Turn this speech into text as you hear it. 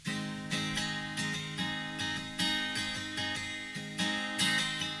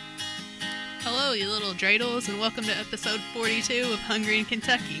Hello, you little dreidels, and welcome to episode 42 of Hungry in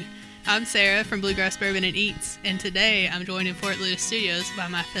Kentucky. I'm Sarah from Bluegrass Bourbon and Eats, and today I'm joined in Fort Lewis Studios by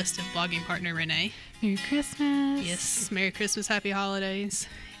my festive blogging partner, Renee. Merry Christmas. Yes, Merry Christmas, Happy Holidays.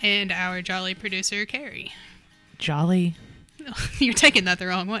 And our jolly producer, Carrie. Jolly. You're taking that the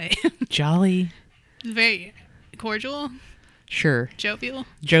wrong way. Jolly. Very cordial. Sure. Jovial.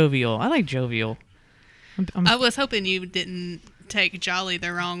 Jovial. I like jovial. I was hoping you didn't take jolly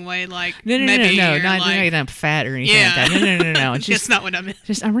the wrong way, like No, maybe not you're like, I'm fat or anything yeah. like that. No. It's That's just, not what I meant.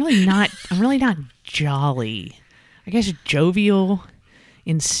 I'm really not jolly. I guess jovial,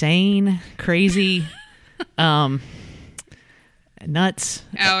 insane, crazy, nuts.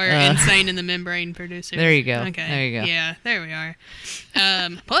 Our insane in the membrane producer. There you go. Okay. There you go. Yeah, there we are.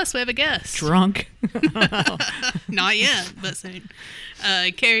 Plus, we have a guest. Drunk. Not yet, but soon.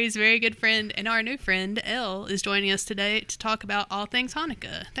 Carrie's very good friend and our new friend, Elle, is joining us today to talk about all things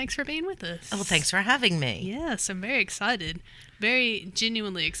Hanukkah. Thanks for being with us. Oh, thanks for having me. Yes, I'm very excited. Very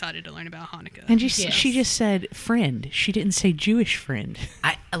genuinely excited to learn about Hanukkah. And she just said friend. She didn't say Jewish friend.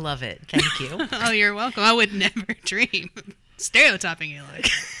 I love it. Thank you. Oh, you're welcome. I would never dream of stereotyping you like.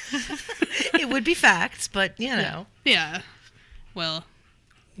 It would be facts, but you know. Yeah. Well,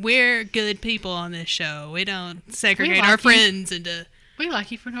 we're good people on this show. We don't segregate like our you. friends into... We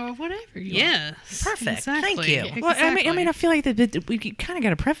like you for whatever you Yes. Perfect. Exactly. Thank you. Exactly. Well, I mean, I feel like that we kind of got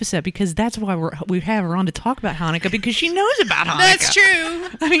to preface that because that's why we have her on to talk about Hanukkah because she knows about Hanukkah. That's true.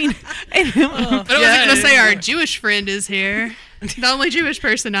 I mean, But I wasn't going to say our Jewish friend is here. The only Jewish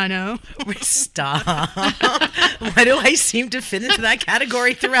person I know. Stop. Why do I seem to fit into that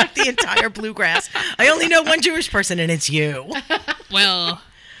category throughout the entire bluegrass? I only know one Jewish person, and it's you. Well,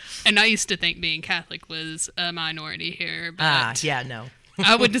 and I used to think being Catholic was a minority here, but Yeah, no.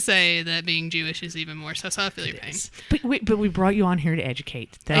 I would say that being Jewish is even more so. So I feel your pain. but we brought you on here to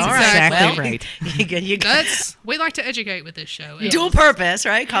educate. That's All right, exactly well, right. You got We like to educate with this show. dual purpose,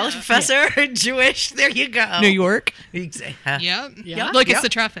 right? College professor, Jewish. There you go. New York. Yep. Yeah. Look, Yeah. it's the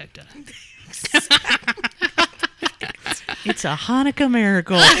trifecta. It's a Hanukkah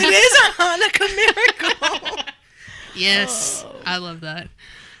miracle. It is a Hanukkah miracle. Yes, I love that.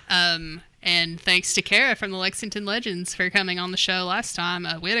 And thanks to Kara from the Lexington Legends for coming on the show last time.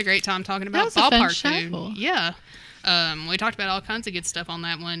 We had a great time talking about was a fun ballpark show. food. Yeah. We talked about all kinds of good stuff on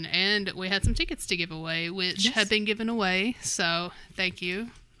that one, and we had some tickets to give away, which Yes. have been given away. So thank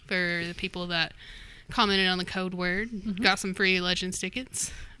you for the people that commented on the code word. Got some free Legends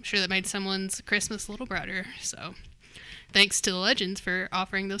tickets. I'm sure that made someone's Christmas a little brighter. So thanks to the Legends for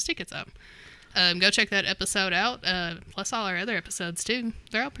offering those tickets up. Go check that episode out, plus all our other episodes, too.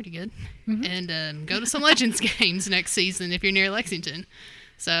 They're all pretty good. And go to some Legends games next season if you're near Lexington.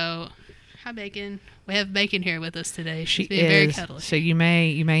 So, hi, Bacon. We have Bacon here with us today. She She's being very is. cuddly. So you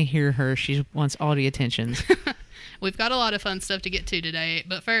may hear her. She wants all the attentions. We've got a lot of fun stuff to get to today.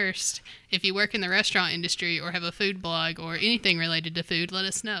 But first, if you work in the restaurant industry or have a food blog or anything related to food, let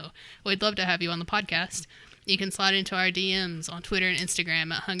us know. We'd love to have you on the podcast. You can slide into our DMs on Twitter and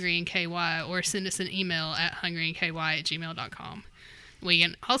Instagram at HungryandKY or send us an email at hungryandky@gmail.com. We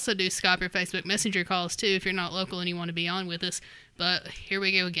can also do Skype or Facebook Messenger calls too if you're not local and you want to be on with us. But here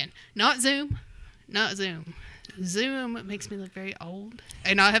we go again. Not Zoom. Not Zoom. Zoom makes me look very old.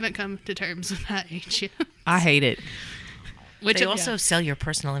 And I haven't come to terms with that age yet. I hate it. Which They also sell your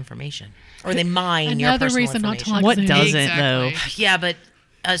personal information, or they mine your Another personal reason not to information. like What Zoom. doesn't though? Exactly. Yeah, but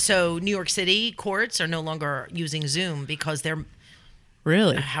so New York City courts are no longer using Zoom because they're.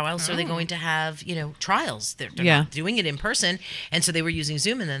 Really? How else are they going to have trials? They're Yeah. not doing it in person, and so they were using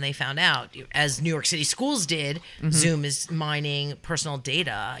Zoom, and then they found out, as New York City schools did, Zoom is mining personal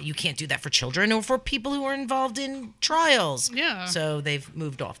data. You can't do that for children or for people who are involved in trials. Yeah. So they've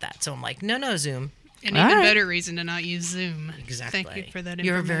moved off that. So I'm like, no, Zoom. An All even right. better reason to not use Zoom. Exactly. Thank you for that information.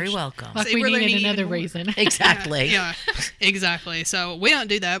 You're very welcome. Like So we we're learning needed even another more. reason. Exactly. Yeah, exactly. So we don't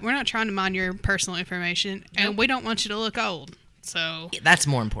do that. We're not trying to mine your personal information, and we don't want you to look old. So That's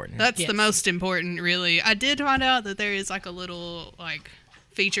more important. that's Yes. the most important, really. I did find out that there is like a little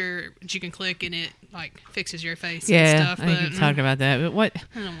feature that you can click and it fixes your face and Yeah, stuff. I think But you talked about that. But what?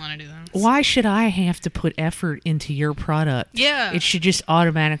 I don't want to do that. Why should I have to put effort into your product? Yeah. It should just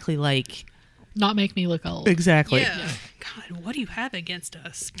automatically Not make me look old. exactly. Yeah. God, what do you have against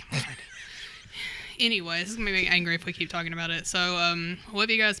us? God. Anyways, this is gonna make me angry if we keep talking about it. So, what have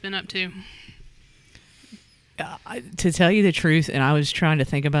you guys been up to? To tell you the truth, and I was trying to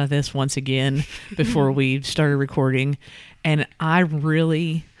think about this once again before we started recording, and I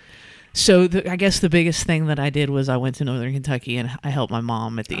really So I guess the biggest thing that I did was I went to Northern Kentucky and I helped my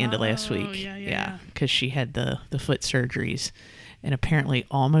mom at the end of last week. Yeah. Because she had the foot surgeries. and apparently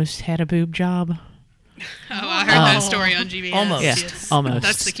almost had a boob job. Oh, I heard that story on GBS. Almost. Yeah, Yes. almost.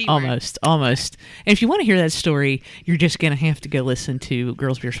 That's the key word. Almost. And if you want to hear that story, you're just going to have to go listen to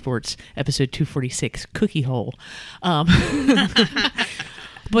Girls Beer Sports episode 246, Cookie Hole.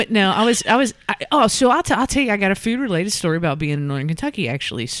 But no, so I'll tell you, I got a food related story about being in Northern Kentucky,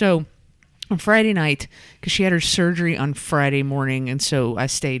 actually. So on Friday night, because she had her surgery on Friday morning, and so I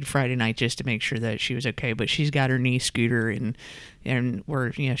stayed Friday night just to make sure that she was okay. But she's got her knee scooter, and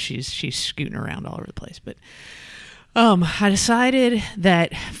we're, she's scooting around all over the place. But I decided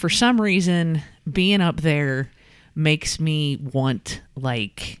that for some reason being up there makes me want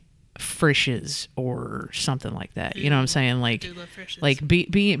like Frisch's or something like that. You know what I'm saying? Like, do love Frisch's. like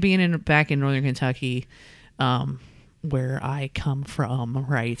being back in Northern Kentucky, where I come from,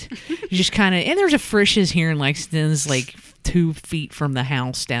 right? You just kind of, and there's a Frisch's here in Lexington's like 2 feet from the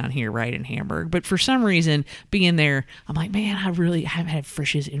house down here, right in Hamburg. But for some reason, being there, I'm like, man, I really haven't had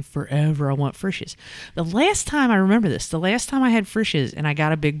Frisch's in forever. I want Frisch's. The last time I had Frisch's and I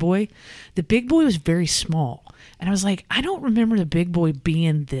got a big boy, the big boy was very small. And I was like, I don't remember the big boy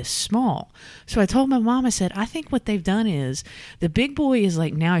being this small. So I told my mom, I said, I think what they've done is the big boy is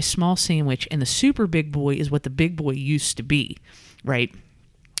like now a small sandwich and the super big boy is what the big boy used to be, right?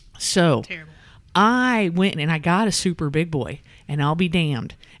 So Terrible. I went and I got a super big boy, and I'll be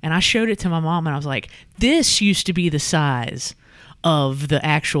damned. And I showed it to my mom and I was like, this used to be the size of the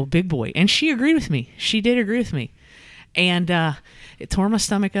actual big boy. And she agreed with me. She did agree with me. And it tore my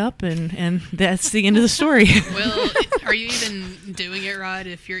stomach up, and that's the end of the story. Well, are you even doing it right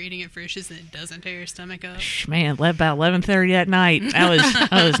if you're eating at Frisch's and it doesn't tear your stomach up? Man, about 11:30 at night, that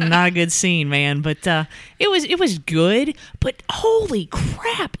was not a good scene, man. But it was good. But holy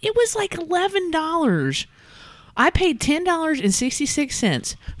crap, it was like $11. I paid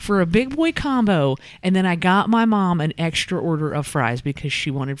 $10.66 for a big boy combo, and then I got my mom an extra order of fries because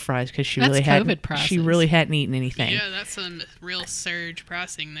she wanted fries because she That's really COVID prices. she really hadn't eaten anything. Yeah, that's some real surge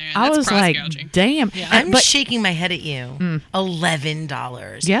pricing there. I That's was price like, gouging. damn. Yeah. I'm But shaking my head at you.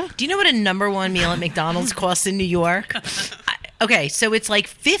 $11. Yeah. Do you know what a number one meal at McDonald's costs in New York? Okay, so it's like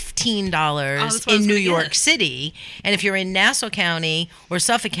 $15 that's what I in was New gonna York guess. City. And if you're in Nassau County or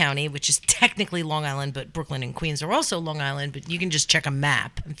Suffolk County, which is technically Long Island, but Brooklyn and Queens are also Long Island, but you can just check a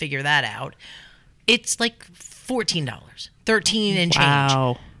map and figure that out. It's like $14, $13 and change.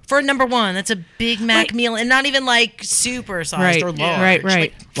 Wow. For a number one, that's a Big Mac Right. meal, and not even like super sized Right, or large. right.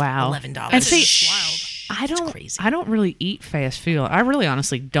 Like Wow. $11. And see, Shh. wild. I crazy. don't really eat fast food. I really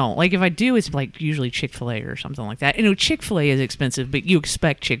honestly don't. Like if I do, it's like usually Chick-fil-A or something like that. You know, Chick-fil-A is expensive, but you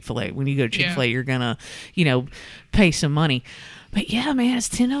expect Chick-fil-A. When you go to Chick-fil-A, you're gonna, pay some money. But yeah, man, it's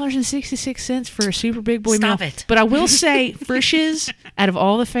 $10.66 for a super big boy Stop meal. it. But I will say, Frisch's, out of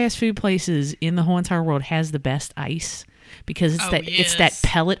all the fast food places in the whole entire world, has the best ice because it's Oh, it's that yes.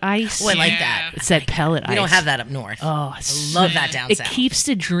 pellet ice. Oh, I like Yeah. that. It's that pellet ice. We don't have that up north. Oh, I love that down it south. keeps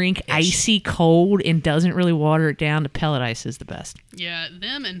the drink icy cold and doesn't really water it down. The pellet ice is the best. Yeah,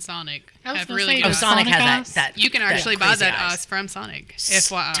 them and Sonic I was have gonna really say, good Oh, Does ice. Sonic Sonic has ice? that. You can actually buy crazy that ice. ice from Sonic. FYI.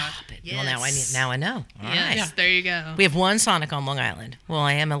 Stop it. Yes. Well, now I know. All Yes, right. there you go. We have one Sonic on Long Island. Well,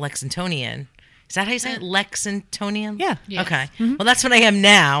 I am a Lexingtonian. Is that how you say it? Lexingtonian? Yeah. Yes. Okay. Well, that's what I am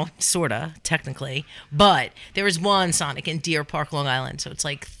now, sorta, technically. But there is one Sonic in Deer Park, Long Island. So it's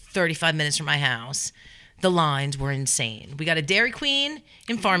like 35 minutes from my house. The lines were insane. We got a Dairy Queen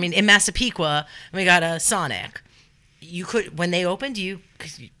in Farming, in Massapequa, and we got a Sonic. You could, when they opened,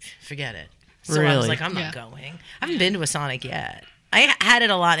 forget it. So I was Really? like, I'm Yeah. not going. I haven't been to a Sonic yet. I had it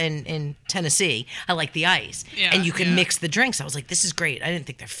a lot in Tennessee. I like the ice. Yeah, And you can yeah. mix the drinks. I was like, this is great. I didn't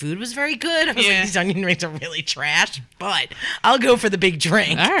think their food was very good. I was Yeah. like, these onion rings are really trash, but I'll go for the big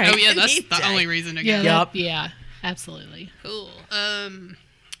drink. All right. Oh yeah, that's Any the day. only reason to go. Yeah, Yup. yeah, absolutely. Cool.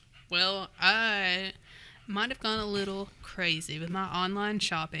 Well, I might have gone a little crazy with my online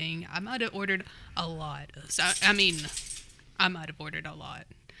shopping. I might have ordered a lot. I might have ordered a lot,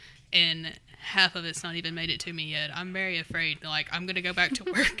 and half of it's not even made it to me yet. I'm very afraid. Like I'm gonna go back to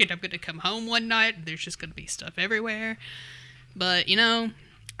work and I'm gonna come home one night and there's just gonna be stuff everywhere. But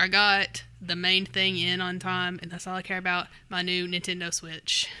I got the main thing in on time, and that's all I care about. My new Nintendo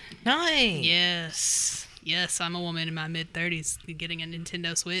Switch. Nice. Yes, I'm a woman in my mid-30s getting a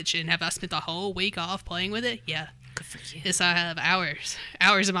Nintendo Switch, and have I spent the whole week off playing with it? Yeah. Good for you. Yes, I have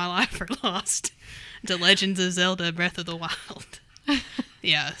hours of my life are lost to Legends of Zelda Breath of the Wild.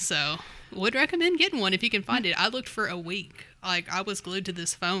 Yeah, so would recommend getting one if you can find it. I looked for a week. Like, I was glued to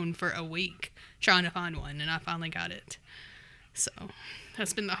this phone for a week trying to find one, and I finally got it. So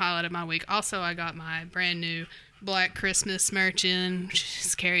that's been the highlight of my week. Also, I got my brand new Black Christmas merch in, which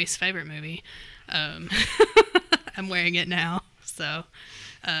is Carrie's favorite movie. I'm wearing it now. So,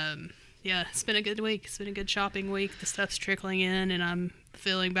 yeah, it's been a good week. It's been a good shopping week. The stuff's trickling in, and I'm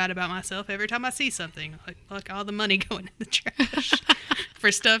feeling bad about myself every time I see something. Like, look, all the money going in the trash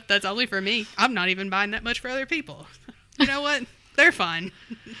for stuff that's only for me. I'm not even buying that much for other people. You know what? They're fine.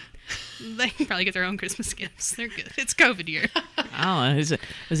 They can probably get their own Christmas gifts. They're good. It's COVID year. I don't know.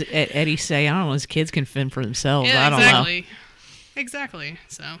 Was it Eddie say? I don't know. His kids can fend for themselves. Yeah, I don't exactly. Exactly.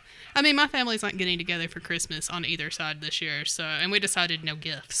 So, I mean, my family's not getting together for Christmas on either side this year. So, and we decided no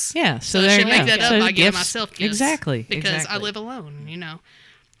gifts. know. Yeah. So I there should you make go. that up So by giving gifts- myself gifts. Exactly. Because I exactly. live alone, you know.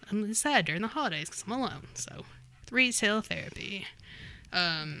 I'm sad during the holidays because I'm alone. So, retail therapy.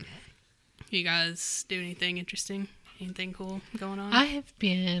 You guys do anything interesting? Anything cool going on? I have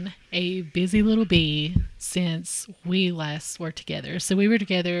been a busy little bee since we last were together. So we were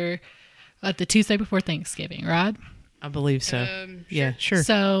together the Tuesday before Thanksgiving, right? I believe so. Yeah, sure.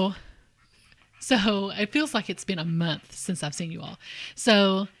 So it feels like it's been a month since I've seen you all.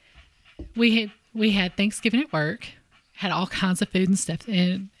 So we had Thanksgiving at work, had all kinds of food and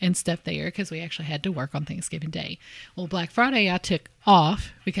stuff there because we actually had to work on Thanksgiving Day. Well, Black Friday I took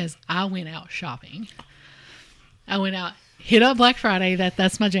off because I went out shopping. I went out, hit up Black Friday.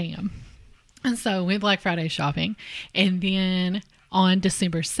 That's my jam. And so went Black Friday shopping, and then on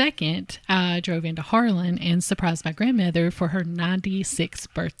December 2nd, I drove into Harlan and surprised my grandmother for her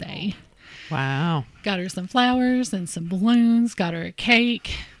 96th birthday. Wow. Got her some flowers and some balloons, got her a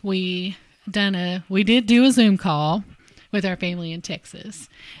cake. We did do a Zoom call with our family in Texas,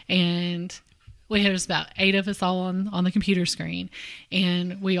 and we had about 8 of us all on the computer screen,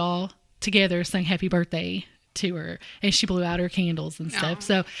 and we all together sang happy birthday to her, and she blew out her candles and stuff.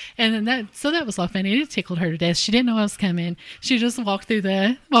 Aww. So that was a lot of fun. It tickled her to death. She didn't know I was coming. She just walked through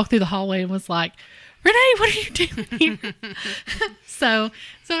the hallway and was like, "Renee, what are you doing here?" so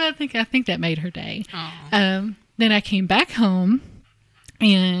I think that made her day. Then I came back home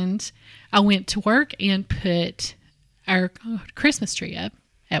and I went to work and put our Christmas tree up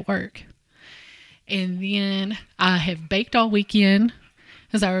at work. And then I have baked all weekend.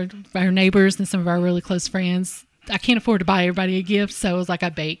 Because our neighbors and some of our really close friends, I can't afford to buy everybody a gift, so it was like I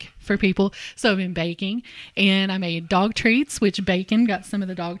bake for people. So I've been baking, and I made dog treats, which Bacon got some of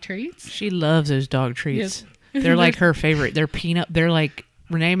the dog treats. She loves those dog treats. Yes. They're like her favorite. They're like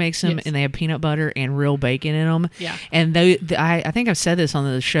Renee makes them, Yes. and they have peanut butter and real bacon in them. Yeah. And I think I've said this on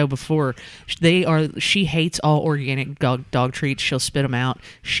the show before. She hates all organic dog treats. She'll spit them out.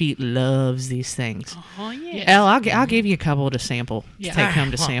 She loves these things. Oh, yeah. Yes. Elle, I'll give you a couple to sample. Yeah. To take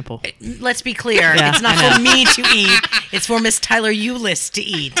home to Well, sample. Let's be clear. Yeah, It's not I know. for me to eat. It's for Miss Tyler Eulis to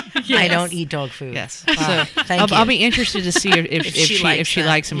eat. I Yes. don't eat dog food. Yes. Wow. So Thank you. I'll be interested to see if she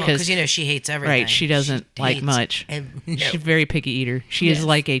likes them because you know she hates everything. right. She doesn't like hates much. no. She's a very picky eater. She is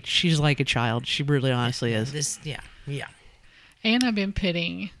Yes. she's like a child. She really honestly is. Yeah. And I've been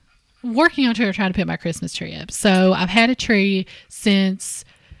working on trying to put my Christmas tree up. So I've had a tree since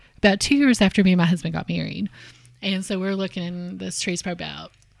about 2 years after me and my husband got married. And so we're looking, this tree's probably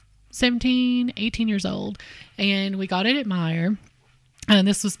about 17, 18 years old. And we got it at Meijer. And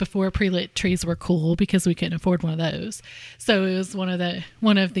this was before pre-lit trees were cool because we couldn't afford one of those. So it was one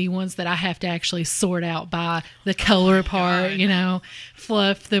of the ones that I have to actually sort out by the color part,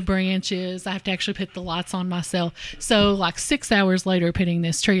 fluff the branches. I have to actually put the lights on myself. So like 6 hours later putting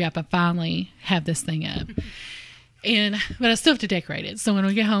this tree up, I finally have this thing up. But I still have to decorate it. So when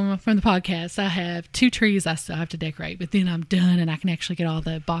we get home from the podcast, I have 2 trees I still have to decorate. But then I'm done and I can actually get all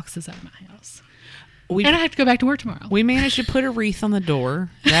the boxes out of my house. And I have to go back to work tomorrow. We managed to put a wreath on the door.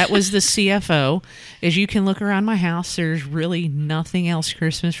 That was the CFO. As you can look around my house, there's really nothing else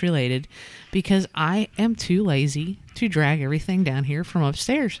Christmas related because I am too lazy to drag everything down here from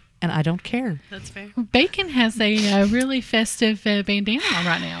upstairs, and I don't care. That's fair. Bacon has a really festive bandana on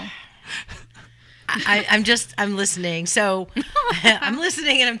right now. I'm listening. So I'm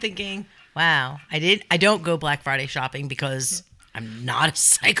listening and I'm thinking, wow, I don't go Black Friday shopping because I'm not a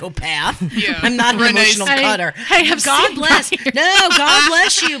psychopath. Yeah. I'm not an Renee's- emotional cutter. Hey, I've God seen bless. right here. No, God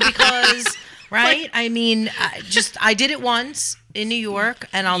bless you because, right? I mean, I did it once in New York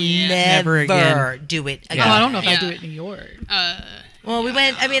and I'll Never never again. do it Oh, again. I don't know if I Yeah. do it in New York. Well, we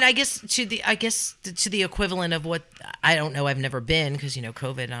went. I mean, I guess to the equivalent of what I don't know. I've never been because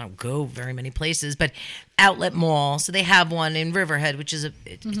COVID. I don't go very many places, but Outlet Mall. So they have one in Riverhead, which is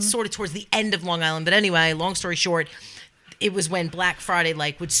it's sort of towards the end of Long Island. But anyway, long story short, it was when Black Friday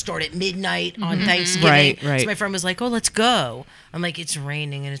would start at midnight on Thanksgiving. Right. So my friend was like, "Oh, let's go." I'm like, "It's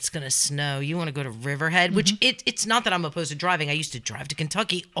raining and it's gonna snow. You want to go to Riverhead?" Which it's not that I'm opposed to driving. I used to drive to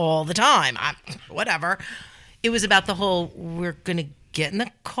Kentucky all the time. Whatever. It was about the whole, we're going to get in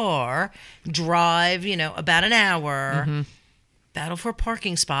the car, drive, about an hour, battle for a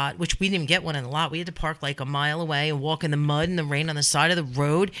parking spot, which we didn't even get one in the lot. We had to park like a mile away and walk in the mud and the rain on the side of the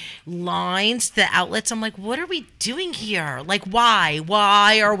road. Lines, the outlets. I'm like, what are we doing here? Like, why?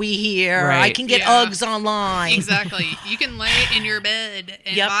 Why are we here? Right. I can get Yeah. Uggs online. Exactly. You can lay in your bed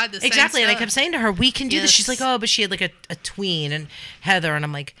and Yep, buy the same exactly. And I stuff. kept saying to her, we can do this. She's Yes. like, oh, but she had like a tween and Heather. And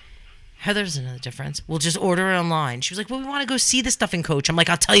I'm like, Heather doesn't know the difference. We'll just order it online. She was like, well, we want to go see the stuff in Coach. I'm like,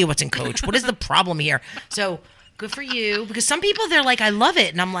 I'll tell you what's in Coach. What is the problem here? So good for you. Because some people, they're like, I love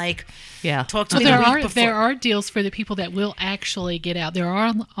it. And I'm like, Yeah. talk to Well, me the there week are before. there are deals for the people that will actually get out. There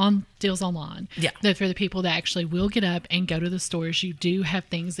are on deals online. Yeah. That for the people that actually will get up and go to the stores, you do have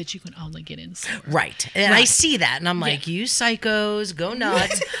things that you can only get in store. Right. And I Right. see that. And I'm like, you psychos, go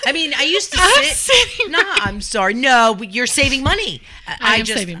nuts. I mean, I used to I'm sit. saving Nah, I'm sorry. No, you're saving money. I am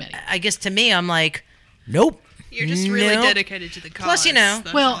saving money. I guess to me, I'm like, nope. You're just really Nope. dedicated to the cause. Plus, you know,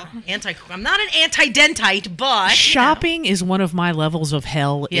 that's well, all. I'm not an anti-dentite, but Shopping is one of my levels of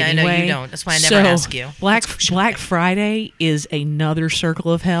hell. Yeah, I know you anyway. don't. That's why I never So, ask you. Black Friday is another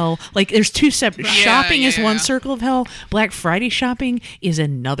circle of hell. Like there's two separate. Yeah, Shopping is yeah. one circle of hell. Black Friday shopping is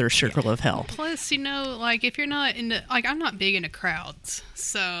another circle of hell. Plus, you know, like if you're not into, like I'm not big into crowds,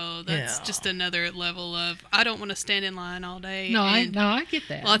 so that's Yeah. just another level of I don't want to stand in line all day. No, and I get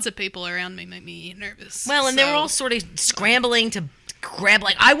that. Lots of people around me make me nervous. Well, and they were So, all sort of scrambling to grab,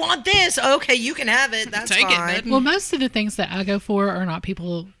 like, I want this. Okay, you can have it. That's Take it, fine. bud. Well, most of the things that I go for are not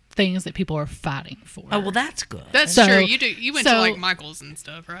things that people are fighting for. Oh, well, that's good. That's So- true. You went to so- like Michael's and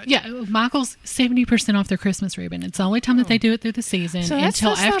stuff, right? Yeah, Michael's 70% off their Christmas ribbon. It's the only time that they do it through the season So that's- until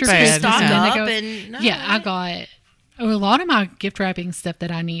that's not after bad. Christmas. Stock And then up they go, and yeah, I got a lot of my gift wrapping stuff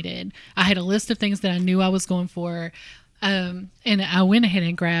that I needed. I had a list of things that I knew I was going for. And I went ahead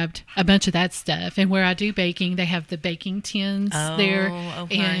and grabbed a bunch of that stuff. And where I do baking, they have the baking tins there.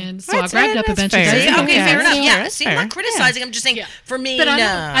 okay. And so That's- I grabbed up a that's bunch fair. of those. See, okay, Yeah, fair enough. that's Yeah, fair. see, I'm not Fair. criticizing. I'm just saying, Yeah. for me, But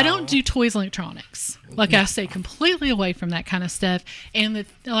no. I don't do toys and electronics. Like I stay completely away from that kind of stuff. And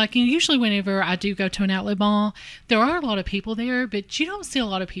usually whenever I do go to an outlet mall, there are a lot of people there, but you don't see a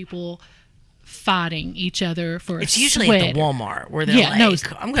lot of people fighting each other for It's a usually sweater. at the Walmart where they're like,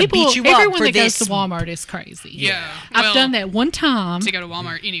 I'm going to beat you up everyone for that this. goes to Walmart is crazy. Yeah. I've Well, done that one time. To go to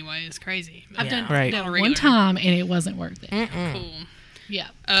Walmart anyway is crazy. I've done Right. that On a one regular. time and it wasn't worth it. Cool. Yeah.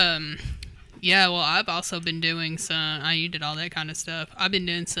 Yeah, well, I've also been doing you did all that kind of stuff. I've been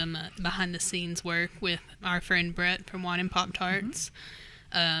doing some behind the scenes work with our friend Brett from Wine and Pop Tarts.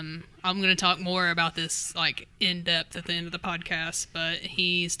 I'm going to talk more about this like in depth at the end of the podcast, but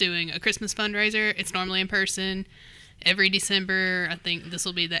he's doing a Christmas fundraiser. It's normally in person every December. I think this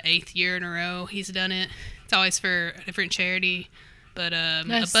will be the 8th year in a row he's done it. It's always for a different charity, but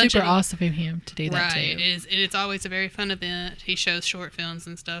That's a bunch super of awesome of him to do that right. too. It's always a very fun event. He shows short films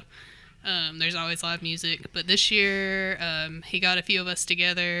and stuff. There's always live music, but this year he got a few of us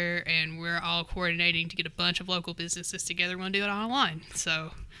together, and we're all coordinating to get a bunch of local businesses together. We're gonna do it online,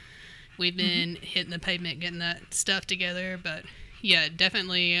 so we've been hitting the pavement, getting that stuff together. But yeah,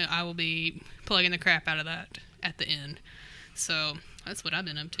 definitely, I will be plugging the crap out of that at the end. So that's what I've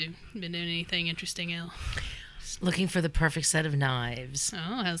been up to. Been doing anything interesting, Elle? Looking for the perfect set of knives.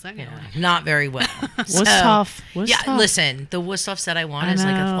 Oh, how's that going? Not very well. Wusthof. Yeah, Wusthof. listen, the Wusthof set I want I is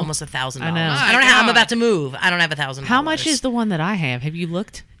like know. almost $1,000. I know. I don't My have. I'm God. about to move. I don't have $1,000. How much is the one that I have? Have you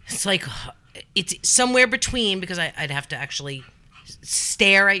looked? It's like it's somewhere between because I'd have to actually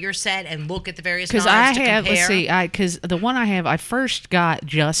stare at your set and look at the various knives Because I to have, compare. let's see, because the one I have, I first got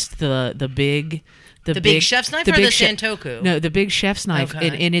just the big. The big chef's knife or the chef- Santoku? No, the big chef's knife,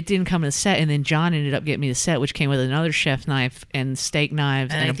 Okay. and it didn't come in a set. And then John ended up getting me the set, which came with another chef knife and steak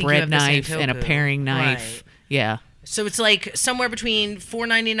knives And I and a think you bread have the knife and a Santoku. paring knife. Right. Yeah, So it's like somewhere between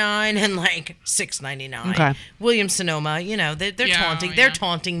 $4.99 and like $6.99. Okay. Williams Sonoma, you know, they're Yeah, taunting. yeah. They're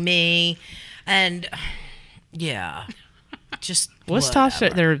taunting me, and yeah, just what's tough?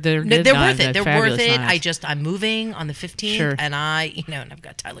 whatever. They're No, good they're knives. worth it. They're fabulous worth it. knives. I'm moving on the 15th, Sure. and and I've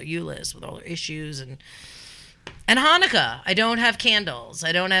got Tyler Eulis with all her issues and Hanukkah. I don't have candles.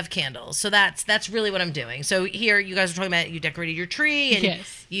 So that's really what I'm doing. So here, you guys were talking about you decorated your tree, and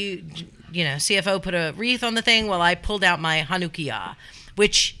Yes. you know, CFO put a wreath on the thing. Well, I pulled out my Hanukkah,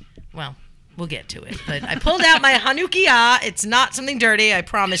 which, well, we'll get to it. But I pulled out my Hanukkah. It's not something dirty, I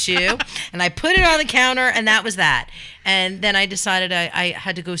promise you. And I put it on the counter, and that was that. And then I decided I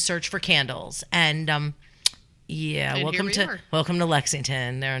had to go search for candles. And yeah, And here we are. welcome to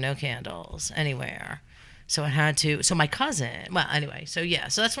Lexington. There are no candles anywhere. So I had to. So my cousin. Well, anyway. So yeah.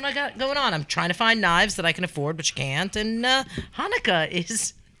 So that's what I got going on. I'm trying to find knives that I can afford, which can't. And Hanukkah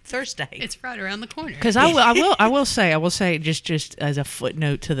is Thursday. It's right around the corner. Because I will say, just as a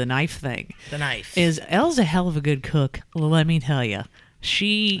footnote to the knife thing, The knife. is Elle's a hell of a good cook. Let me tell you,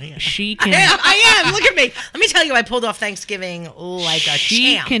 she can. I am. Look at me. Let me tell you, I pulled off Thanksgiving like a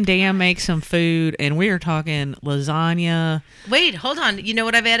She champ. can damn make some food, and we are talking lasagna. Wait, hold on. You know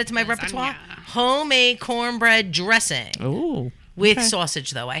what I've added to my repertoire? Homemade cornbread dressing. Ooh. With okay.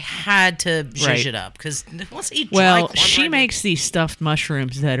 sausage, though. I had to zhuzh Right. it up because let's eat dry Well, cornbread. she makes these stuffed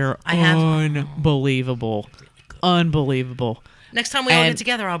mushrooms that are I have- unbelievable. Unbelievable. Next time we all and- get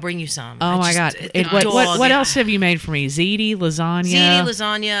together, I'll bring you some. Oh my God. What else have you made for me? Ziti, lasagna. Ziti,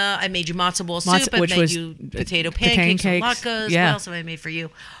 lasagna. I made you matzo ball soup. I which made was you potato pancakes and pancakes. latkes. Yeah. What else have I made for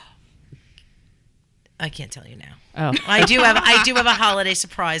you? I can't tell you now. Oh. I do have a holiday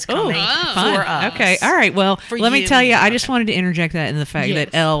surprise coming fun. for us. Okay. All right. Well, let me you. tell you, I just wanted to interject that in the fact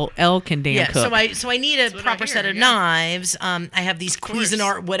Yes. that Elle can damn Yeah, cook. so I need a what proper I hear, set of yeah. knives. I have these course.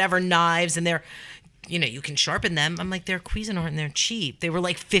 Cuisinart whatever knives, and they're, you can sharpen them. I'm like, they're Cuisinart and they're cheap. They were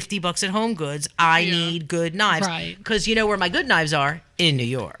like $50 at Home Goods. I Yeah. need good knives, Right. Because you know where my good knives are? In New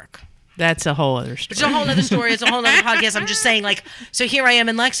York. That's a whole other story. It's a whole other story. It's a whole other podcast. I'm just saying, like, so here I am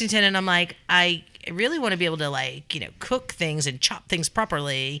in Lexington, and I'm like, I really want to be able to, like, cook things and chop things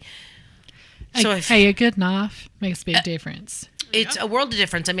properly. So if Hey, a good knife makes a big difference. it's a world of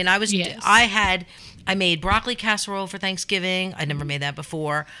difference. I mean, Yes. I made broccoli casserole for Thanksgiving. I never made that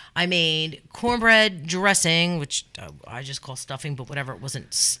before. I made cornbread dressing, which I just call stuffing, but whatever. It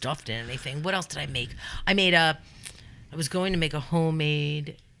wasn't stuffed in anything. What else did I make? I was going to make a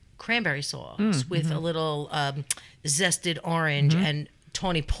homemade cranberry sauce with a little zested orange and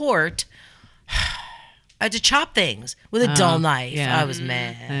tawny port. I had to chop things with a dull knife. yeah. I was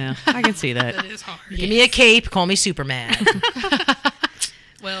mad. Yeah, I can see that. That is hard. Give me a cape. Call me Superman.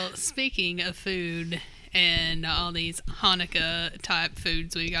 Well, speaking of food and all these Hanukkah type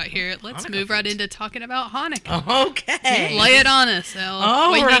foods we got here, let's Hanukkah move right foods. into talking about Hanukkah. Okay. Lay it on us, Elle.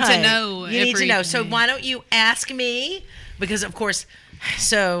 All we right. need to know. You need to know. So everything. why don't you ask me? Because of course,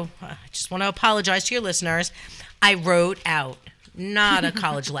 I just want to apologize to your listeners. I wrote out not a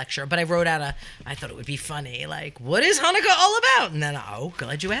college lecture, but I wrote out I thought it would be funny, like, what is Hanukkah all about? And then,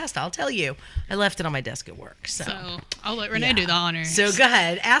 glad you asked. I'll tell you. I left it on my desk at work. So I'll let Renee do the honors. So go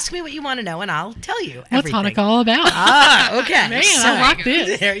ahead. Ask me what you want to know, and I'll tell you What's everything. Hanukkah all about? Okay. Man, so, I like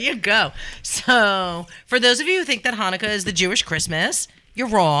this. There you go. So, for those of you who think that Hanukkah is the Jewish Christmas, you're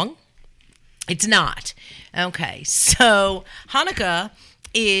wrong. It's not. Okay. So, Hanukkah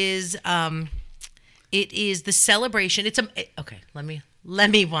is it is the celebration. Okay, let me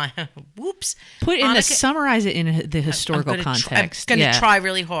whoops. Summarize it in the historical context. I'm going to try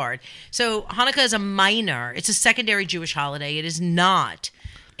really hard. So Hanukkah is it's a secondary Jewish holiday. It is not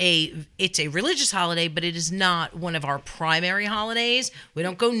it's a religious holiday, but it is not one of our primary holidays. We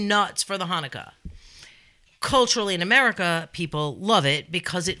don't go nuts for the Hanukkah. Culturally in America, people love it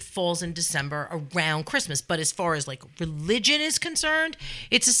because it falls in December around Christmas. But as far as like religion is concerned,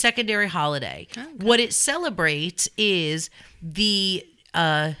 it's a secondary holiday. Okay. What it celebrates is the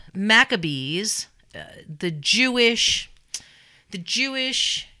Maccabees, the Jewish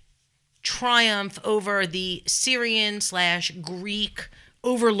triumph over the Syrian/Greek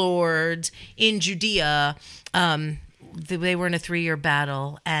overlords in Judea. They were in a 3-year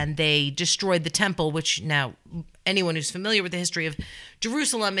battle, and they destroyed the temple, which now anyone who's familiar with the history of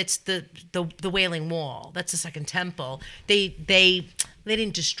Jerusalem, it's the Wailing Wall. That's the second temple. They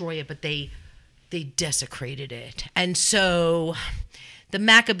didn't destroy it, but they desecrated it. And so the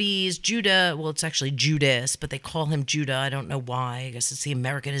Maccabees, Judah, well, it's actually Judas, but they call him Judah. I don't know why. I guess it's the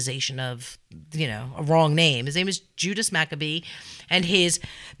Americanization of, a wrong name. His name is Judas Maccabee, and his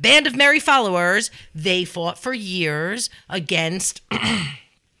band of merry followers, they fought for years against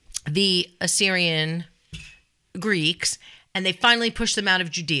the Assyrian Greeks, and they finally pushed them out of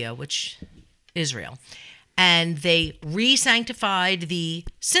Judea, which Israel. And they re-sanctified the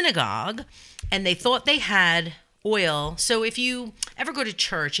synagogue, and they thought they had oil. So if you ever go to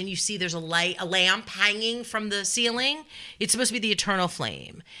church and you see there's a lamp hanging from the ceiling, it's supposed to be the eternal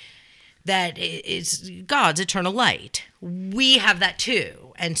flame. That is God's eternal light. We have that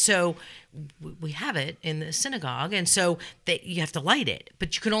too. And so we have it in the synagogue. And so you have to light it,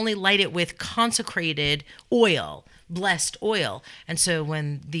 but you can only light it with consecrated oil, blessed oil. And so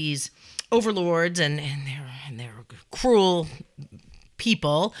when these overlords and their cruel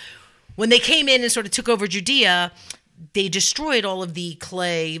people, when they came in and sort of took over Judea, they destroyed all of the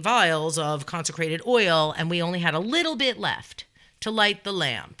clay vials of consecrated oil, and we only had a little bit left to light the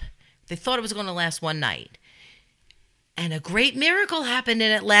lamp. They thought it was going to last one night. And a great miracle happened,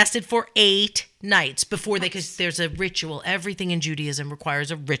 and it lasted for 8 nights before they, because there's a ritual. Everything in Judaism requires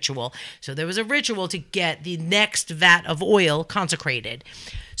a ritual. So there was a ritual to get the next vat of oil consecrated.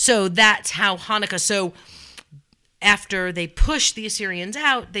 So that's how Hanukkah. So after they pushed the Assyrians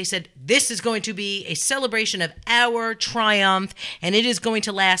out, they said, this is going to be a celebration of our triumph, and it is going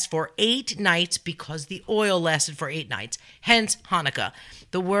to last for 8 nights because the oil lasted for 8 nights. Hence Hanukkah.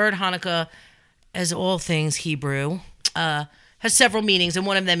 The word Hanukkah, as all things Hebrew, has several meanings, and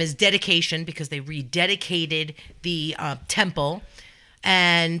one of them is dedication, because they rededicated the temple.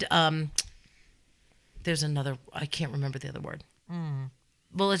 And there's another, I can't remember the other word.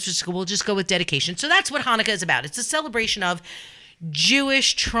 Well, we'll just go with dedication. So that's what Hanukkah is about. It's a celebration of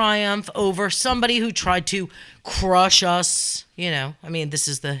Jewish triumph over somebody who tried to crush us. You know, I mean, this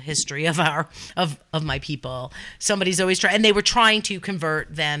is the history of of my people. Somebody's always trying, and they were trying to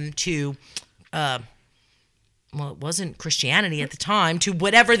convert them to well, it wasn't Christianity at the time, to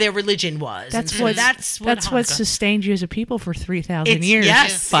whatever their religion was. That's what what sustained you as a people for 3,000 years.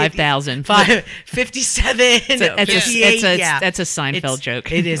 Yes. 5,000. 57. That's a Seinfeld joke.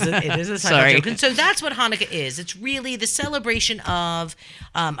 It is a Seinfeld Sorry. joke. And so that's what Hanukkah is. It's really the celebration of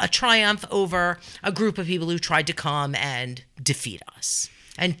a triumph over a group of people who tried to come and defeat us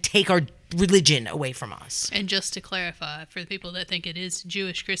and take our religion away from us. And just to clarify, for the people that think it is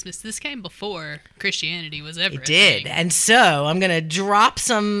Jewish Christmas, this came before Christianity was ever It did. And so I'm going to drop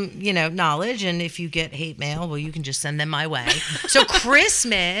some, knowledge. And if you get hate mail, well, you can just send them my way. So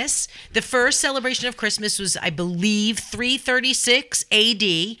Christmas, the first celebration of Christmas was, I believe, 336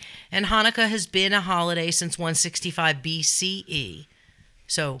 AD. And Hanukkah has been a holiday since 165 BCE.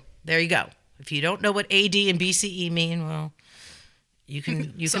 So there you go. If you don't know what AD and BCE mean, well, you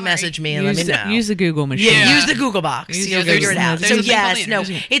can message me and let me know. Use the Google machine. Yeah. Use the Google box. You'll figure it out. So yes, no,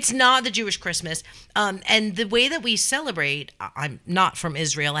 it's not the Jewish Christmas. And the way that we celebrate, I'm not from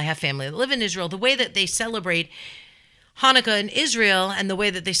Israel. I have family that live in Israel. The way that they celebrate Hanukkah in Israel and the way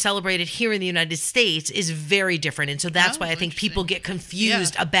that they celebrate it here in the United States is very different. And so that's why I think people get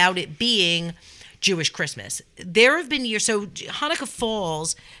confused about it being Jewish Christmas. There have been years, so Hanukkah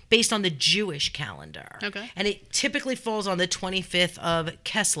falls based on the Jewish calendar. Okay. And it typically falls on the 25th of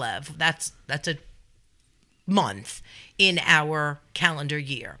Kislev. That's a month in our calendar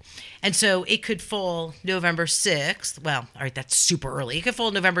year. And so it could fall November 6th. Well, all right, that's super early. It could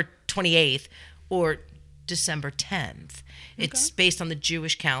fall November 28th or December 10th. It's based on the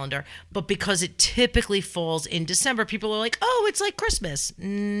Jewish calendar, but because it typically falls in December, people are like, oh, it's like Christmas.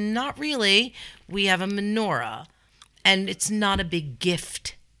 Not really. We have a menorah, and it's not a big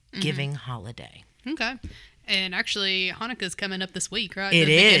gift-giving holiday. Okay. And actually, Hanukkah's coming up this week, right? It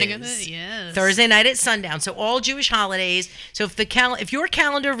The beginning is. of it? Yes. Thursday night at sundown. So all Jewish holidays. So if your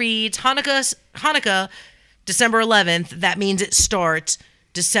calendar reads Hanukkah December 11th, that means it starts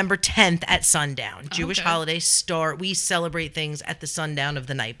December 10th at sundown. Jewish holidays start. We celebrate things at the sundown of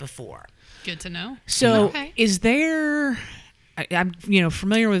the night before. Good to know. So is there... I'm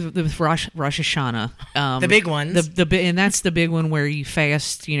familiar with Rosh Hashanah, The big ones. And that's the big one where you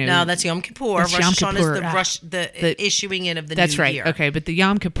fast. No, that's Yom Kippur. That's Rosh Yom Hashanah Kippur. is the issuing in of the that's new right. year. Okay, but the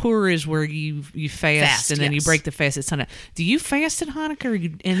Yom Kippur is where you fast and then you yes. break the fast at sundown. Do you fast at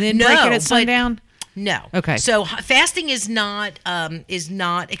Hanukkah and then No, break it at but- sundown? No. Okay. So fasting is not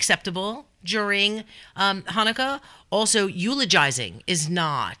acceptable during Hanukkah. Also, eulogizing is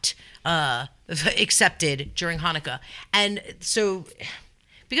not accepted during Hanukkah. And so,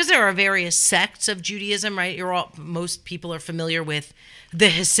 because there are various sects of Judaism, right? Most people are familiar with the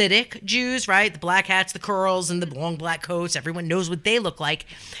Hasidic Jews, right? The black hats, the curls, and the long black coats. Everyone knows what they look like.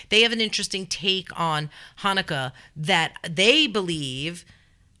 They have an interesting take on Hanukkah that they believe.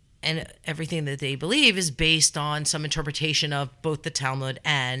 And everything that they believe is based on some interpretation of both the Talmud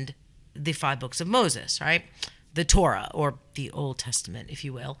and the 5 books of Moses, right? The Torah, or the Old Testament, if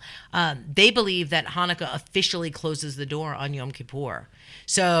you will. They believe that Hanukkah officially closes the door on Yom Kippur.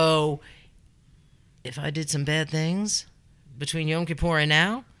 So if I did some bad things between Yom Kippur and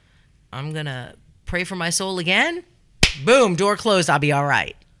now, I'm going to pray for my soul again. Boom, door closed. I'll be all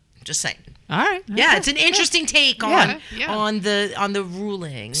right. Just saying. All right. Yeah, it's an interesting take on the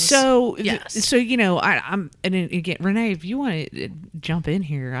ruling. So, yes. I'm and again, Renee, if you want to jump in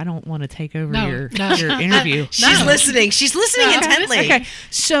here. I don't want to take over No, your no. interview. She's listening. She's listening intently. Okay,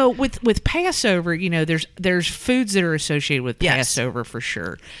 so with Passover, there's foods that are associated with Yes. Passover for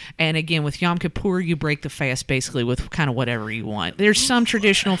sure, and again with Yom Kippur, you break the fast basically with kind of whatever you want. There's some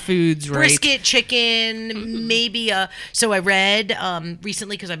traditional foods, right? Brisket, chicken, maybe. So I read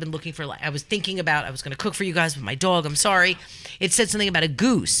recently because I've been looking for. I was thinking about. I was going to cook for you guys with my dog. I'm sorry. It said something about a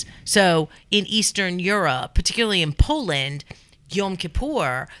goose. So in Eastern Europe, particularly in Poland, Yom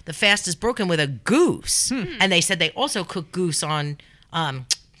Kippur, the fast is broken with a goose, and they said they also cook goose on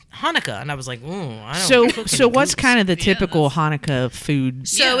Hanukkah, and I was like, I don't. So what's kind of the typical Hanukkah food?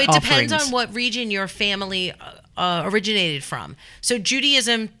 So it depends offerings? on what region your family originated from. So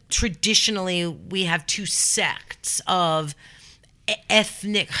Judaism, traditionally, we have two sects of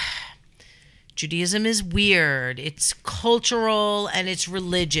ethnic. Judaism is weird. It's cultural and it's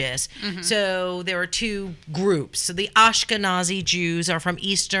religious. So there are two groups. So the Ashkenazi Jews are from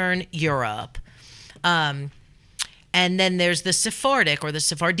Eastern Europe. And then there's the Sephardic or the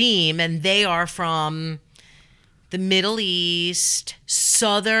Sephardim, and they are from the Middle East,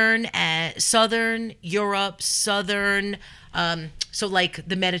 Southern Europe, so like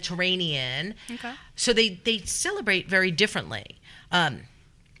the Mediterranean. Okay. So they celebrate very differently.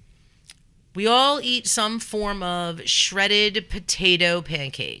 We all eat some form of shredded potato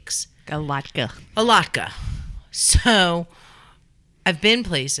pancakes. a latke. A latke. So I've been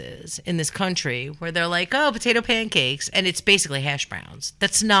places in this country where they're like, oh, potato pancakes, and it's basically hash browns.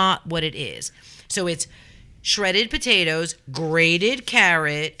 That's not what it is. So it's shredded potatoes, grated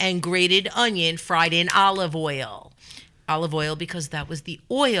carrot, and grated onion fried in olive oil. Olive oil because that was the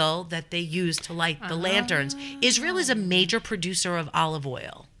oil that they used to light the lanterns. Israel is a major producer of olive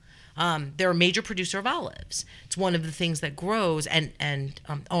oil. They're a major producer of olives. It's one of the things that grows, and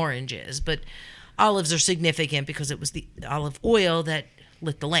oranges, but olives are significant because it was the olive oil that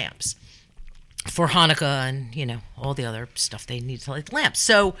lit the lamps for Hanukkah and, all the other stuff they need to light the lamps.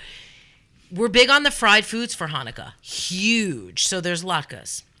 So we're big on the fried foods for Hanukkah. Huge. So there's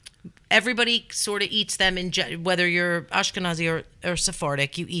latkes. Everybody sort of eats them, whether you're Ashkenazi or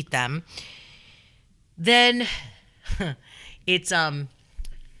Sephardic, you eat them. Then it's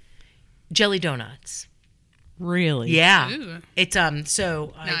jelly donuts. Really? Yeah. Ooh. It's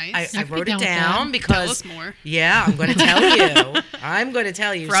so Nice. I I could wrote be it down with down that. because Tell us more. Yeah, I'm going to tell you. I'm going to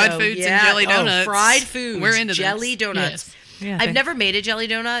tell you. Fried So, foods and yeah, jelly donuts. Fried foods. We're into jelly this. donuts. Yeah, I've never made a jelly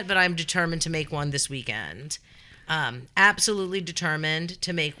donut, but I'm determined to make one this weekend. Absolutely determined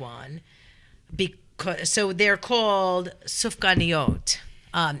to make one. So they're called sufganiot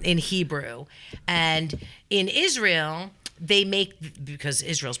in Hebrew, and in Israel they make, because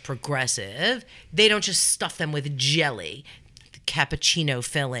Israel's progressive, they don't just stuff them with jelly, cappuccino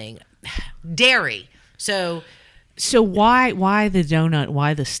filling, dairy. So why the donut?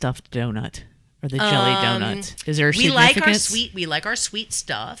 Why the stuffed donut or the jelly donut? Is there a we like our significance? we like our sweet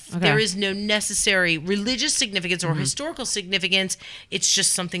stuff. Okay. There is no necessary religious significance or historical significance. It's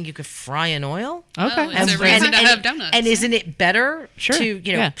just something you could fry in oil. Okay, Oh, it's a reason to have donuts. And isn't it better Sure, to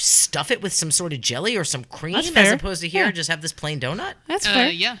yeah. stuff it with some sort of jelly or some cream That's as fair. opposed to here Yeah. just have this plain donut? That's fair.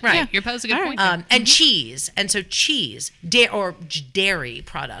 Yeah, Right. You're posing a good All point. right. there. And cheese. And so cheese or dairy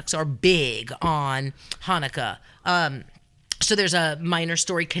products are big on Hanukkah. So there's a minor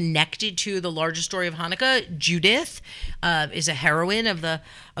story connected to the larger story of Hanukkah. Judith is a heroine of the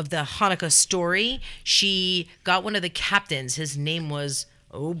Hanukkah story. She got one of the captains. His name was,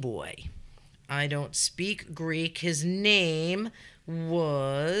 oh boy, I don't speak Greek. His name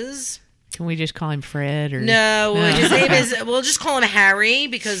was... Can we just call him Fred? Or No, his name is. We'll just call him Harry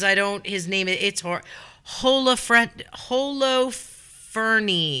because I don't. His name it's hard.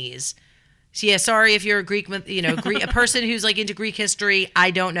 Holofernes. So yeah, sorry if you're a Greek, a person who's like into Greek history.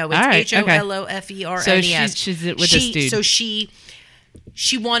 I don't know. It's All right, okay. Holofernes. So she's with this dude. So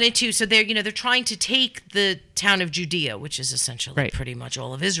she wanted to. So they're trying to take the town of Judea, which is essentially Right. pretty much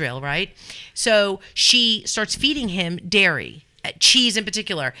all of Israel, right? So she starts feeding him dairy. Cheese in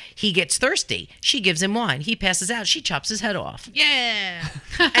particular. He gets thirsty. She gives him wine. He passes out. She chops his head off. Yeah.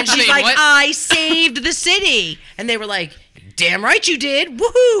 And she's mean, like, what? I saved the city. And they were like, damn right you did.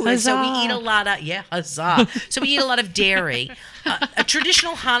 Woohoo. And so we Huzzah. eat a lot of, huzzah. So we eat a lot of dairy. A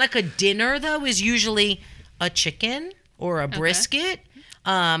traditional Hanukkah dinner, though, is usually a chicken or a brisket.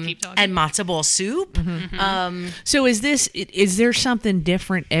 Keep talking. and matzo ball soup. So is there something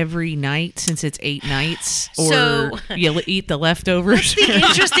different every night since it's 8 nights, or So- you eat the leftovers? The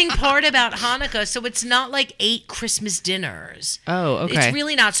interesting part about Hanukkah, so it's not like 8 Christmas dinners. Oh, okay. It's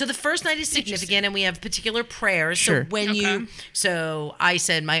really not. So the first night is significant, and we have particular prayers. Sure. So when Okay. so I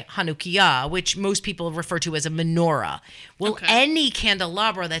said my Hanukkah, which most people refer to as a menorah. Well, Okay. any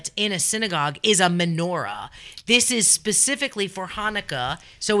candelabra that's in a synagogue is a menorah. This is specifically for Hanukkah,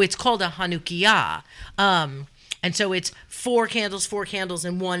 so it's called a Hanukkah. And so it's 4 candles,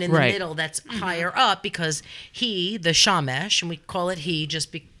 and one in the Right. middle that's higher up, because he, the Shamesh, and we call it he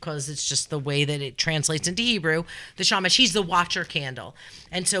just because it's just the way that it translates into Hebrew, the Shamesh, he's the watcher candle.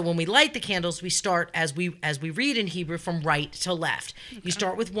 And so when we light the candles, we start as we read in Hebrew from right to left. You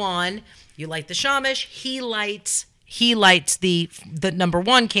start with 1, you light the Shamesh, he lights the number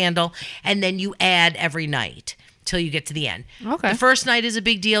 1 candle, and then you add every night till you get to the end. Okay. The first night is a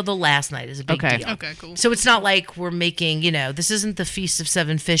big deal. The last night is a big Okay. deal. Okay, cool. So it's not like we're making, this isn't the Feast of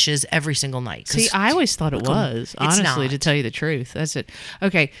 7 Fishes every single night. 'Cause See, I always thought it was, honestly, to not. tell you the truth. That's it.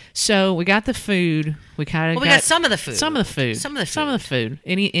 Okay, so we got the food. We kind of we got some of the food. Some of the food. Some of the Some of the food.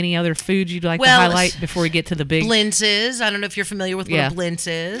 Any other food you'd like to Well, highlight before we get to the big? Blintzes. I don't know if you're familiar with Yeah. what a blintz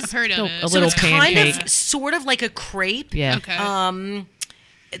is. I've heard of So, it. a So little it's kind pancake. of sort of like a crepe. Yeah. Okay.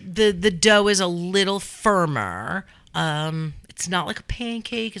 The dough is a little firmer. It's not like a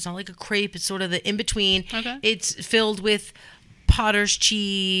pancake. It's not like a crepe. It's sort of the in between. Okay. It's filled with Potter's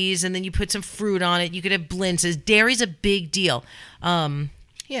cheese, and then you put some fruit on it. You could have blintzes. Dairy's a big deal.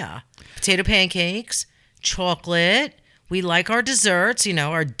 Yeah, potato pancakes, chocolate. We like our desserts.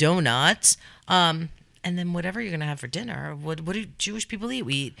 Our donuts. And then whatever you're gonna have for dinner. What do Jewish people eat?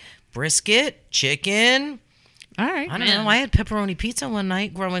 We eat brisket, chicken. All right. I don't know. I had pepperoni pizza one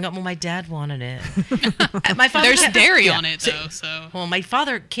night growing up when my dad wanted it. My father There's kept- dairy yeah. on it, though, so. Well, my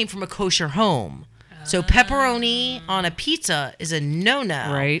father came from a kosher home. So pepperoni on a pizza is a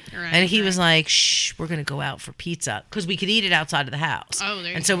no-no. Right. And he was like, shh, we're going to go out for pizza. Because we could eat it outside of the house. Oh, there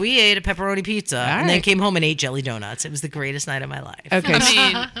you And so we ate a pepperoni pizza and then right. came home and ate jelly donuts. It was the greatest night of my life. Okay.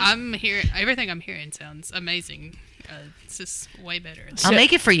 I mean, I'm hearing everything I'm hearing sounds amazing. It's just way better. I'll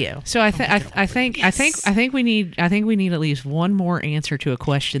make it for you. So I think we need at least one more answer to a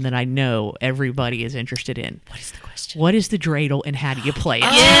question that I know everybody is interested in. What is the question? What is the dreidel and how do you play it?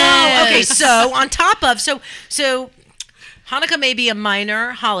 Oh, okay. So on top of so Hanukkah may be a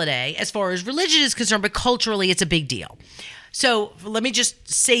minor holiday as far as religion is concerned, but culturally it's a big deal. So let me just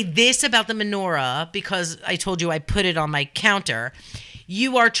say this about the menorah, because I told you I put it on my counter.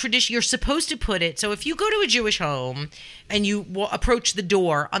 You're supposed to put it. So if you go to a Jewish home and you approach the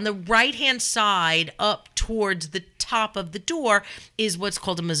door, on the right-hand side up towards the top of the door is what's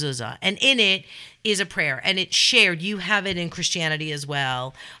called a mezuzah. And in it is a prayer. And it's shared. You have it in Christianity as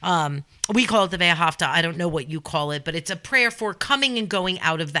well. We call it the Ve'ahavta. I don't know what you call it, but it's a prayer for coming and going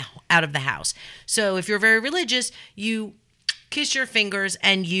out of the house. So if you're very religious, you kiss your fingers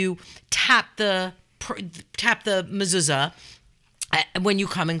and you tap the mezuzah when you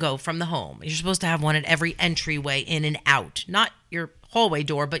come and go from the home. You're supposed to have one at every entryway in and out, not your hallway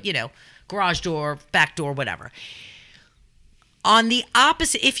door, but garage door, back door, whatever. On the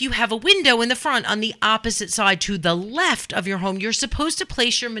opposite, if you have a window in the front, on the opposite side to the left of your home, you're supposed to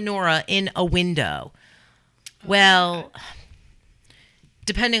place your menorah in a window. Well,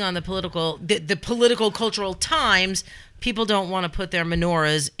 depending on the political cultural times, people don't want to put their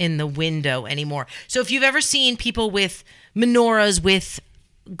menorahs in the window anymore. So if you've ever seen people with menorahs with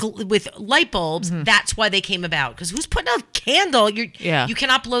light bulbs, that's why they came about. Because who's putting a candle? You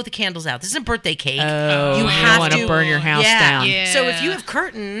cannot blow the candles out. This isn't birthday cake. Oh, you you have want to burn your house down. Yeah. So if you have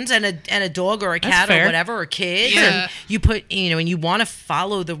curtains and a dog or a cat fair. or whatever, or kids, Yeah. and you put and you want to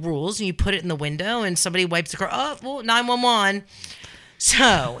follow the rules, and you put it in the window, and somebody wipes the car. Oh, well, 911.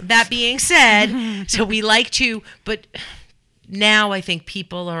 So that being said, so we like to, but now I think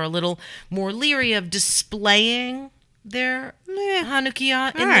people are a little more leery of displaying their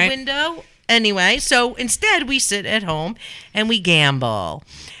Hanukkah in the window. Anyway, so instead we sit at home and we gamble.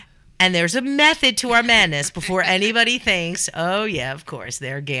 And there's a method to our madness before anybody thinks, oh, yeah, of course,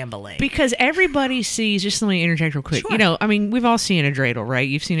 they're gambling. Because everybody sees, just let me interject real quick. Sure. We've all seen a dreidel, right?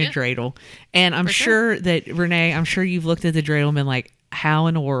 You've seen a dreidel. And I'm sure that, Renee, you've looked at the dreidel and been like, how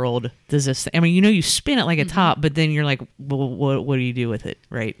in the world does this you spin it like a top, but then you're like, well, what do you do with it,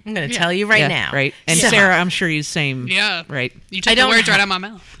 right? I'm going to tell you right now. Right. And So- Sarah, I'm sure you same. Yeah. Right. You took the words right out of my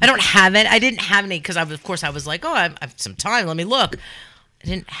mouth. I don't have it. I didn't have any because, of course, I was like, oh, I have some time. Let me look. I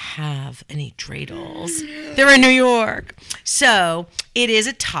didn't have any dreidels. They're in New York. So it is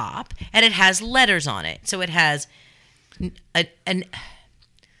a top, and it has letters on it. So it has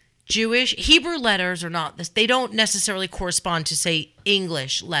Jewish Hebrew letters are not this. They don't necessarily correspond to, say,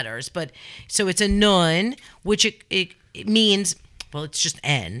 English letters, but so it's a nun, which it means, well, it's just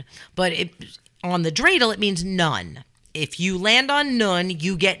N, but on the dreidel it means none. If you land on nun,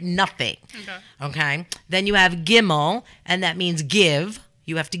 you get nothing. Okay. Then you have gimel, and that means give.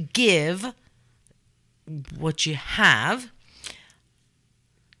 You have to give what you have.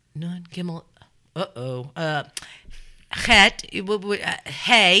 Nun, gimel. Het,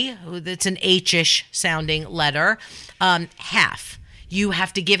 hey, that's an H-ish sounding letter. Half. You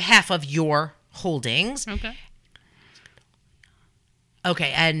have to give half of your holdings.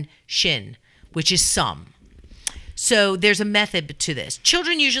 Okay, and shin, which is some. So there's a method to this.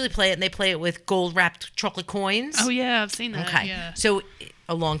 Children usually play it, and they play it with gold-wrapped chocolate coins. Oh, yeah, I've seen that. Okay. Yeah. So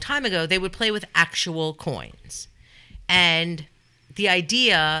a long time ago, they would play with actual coins. And the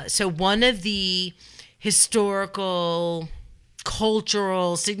idea, so one of the historical,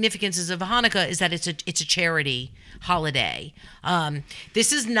 cultural significances of Hanukkah is that it's a charity holiday.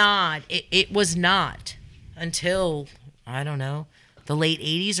 This is not, it was not until, I don't know, the late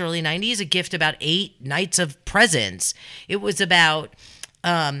 80s, early 90s, a gift about 8 nights of presents. It was about,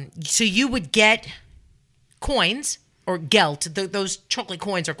 so you would get coins, or gelt, those chocolate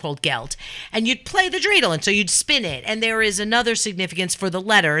coins are called gelt, and you'd play the dreidel, and so you'd spin it. And there is another significance for the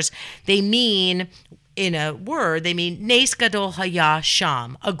letters. They mean, in a word, they mean Nes Gadol Haya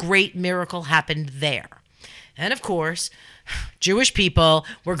Sham, a great miracle happened there. And of course, Jewish people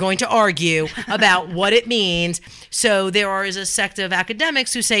were going to argue about what it means. So there is a sect of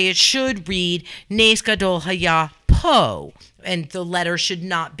academics who say it should read Nes Gadol Haya Po, and the letter should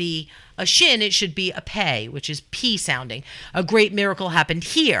not be a shin, it should be a pei, which is P sounding. A great miracle happened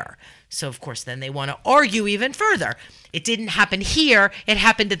here. So, of course, then they want to argue even further. It didn't happen here. It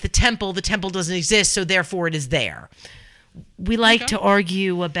happened at the temple. The temple doesn't exist, so therefore it is there. We like to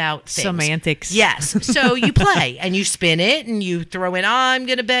argue about things. Semantics. Yes. So you play and you spin it and you throw in, I'm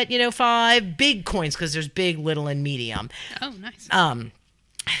going to bet, 5 big coins because there's big, little, and medium. Oh, nice.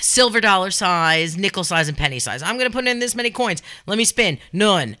 Silver dollar size, nickel size, and penny size. I'm going to put in this many coins. Let me spin.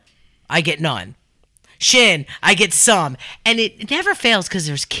 None. I get none. Shin, I get some. And it never fails because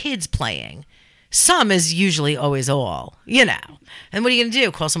there's kids playing. Some is usually always all, And what are you going to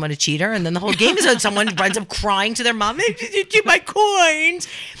do? Call someone a cheater? And then the whole game is on. Someone runs up crying to their mom, "Get my coins."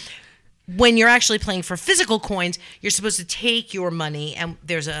 When you're actually playing for physical coins, you're supposed to take your money, and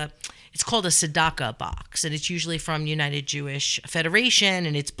it's called a tzedakah box, and it's usually from United Jewish Federation,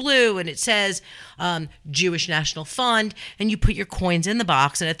 and it's blue, and it says Jewish National Fund, and you put your coins in the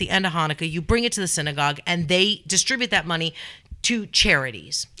box, and at the end of Hanukkah, you bring it to the synagogue, and they distribute that money to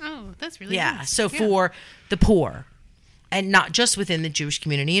charities. Oh, that's really nice. So for the poor, and not just within the Jewish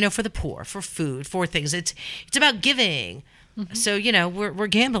community, for the poor, for food, for things. It's about giving. Mm-hmm. So, we're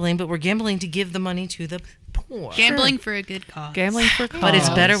gambling, but we're gambling to give the money to the poor. Gambling for a good cause. Gambling for cause. But it's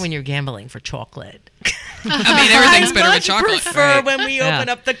better when you're gambling for chocolate. Everything's better with chocolate. I prefer when we open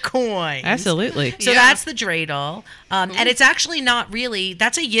up the coins. Absolutely. So that's the dreidel. And it's actually not really,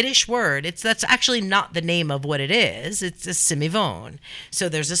 that's a Yiddish word. That's actually not the name of what it is. It's a simivon. So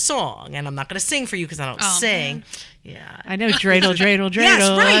there's a song, and I'm not going to sing for you because I don't sing. Man. Yeah. I know dreidel, dreidel, dreidel. Yes,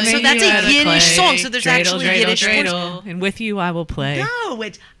 right. So that's a Yiddish song. So there's dreidel, actually dreidel, Yiddish dreidel. words. And with you I will play. No,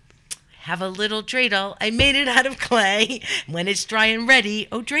 it's have a little dreidel. I made it out of clay. When it's dry and ready,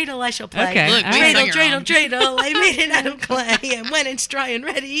 oh dreidel I shall play. Okay. Look, dreidel, dreidel, dreidel. I made it out of clay. And when it's dry and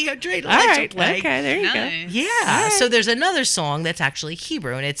ready, oh dreidel I shall play. Okay, there you Nice. go. Yeah. Right. So there's another song that's actually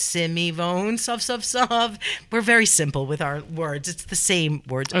Hebrew, and it's simivon, sov, sov, sov. We're very simple with our words. It's the same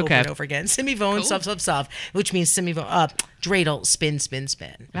words over and over again. Simivon, Cool. sov, sov, sov, which means simivon, dreidel, spin, spin,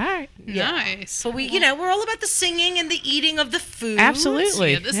 spin. All right. Yeah. Nice. So we're all about the singing and the eating of the food.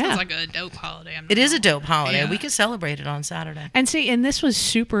 Absolutely. Yeah, this sounds like a dope holiday. It is a dope holiday. Yeah. We can celebrate it on Saturday. And see, and this was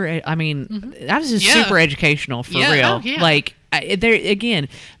super. I mean, that was just Yeah. super educational for Yeah. real. Oh, yeah. Like there again,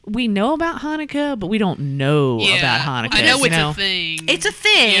 we know about Hanukkah, but we don't know about Hanukkah. I know you it's a thing. It's a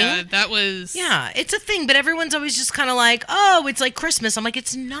thing. Yeah, that was. Yeah, it's a thing, but everyone's always just kind of like, oh, it's like Christmas. I'm like,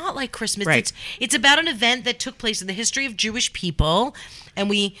 it's not like Christmas. Right. It's about an event that took place in the history of Jewish people, and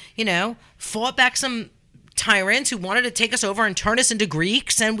we, fought back some tyrants who wanted to take us over and turn us into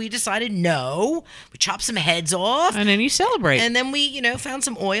Greeks, and we decided no. We chopped some heads off. And then you celebrate. And then we, found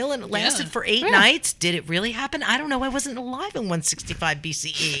some oil, and it lasted for 8 Yeah. nights. Did it really happen? I don't know. I wasn't alive in 165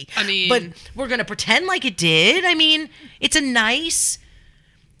 BCE. I mean- but we're going to pretend like it did. I mean, it's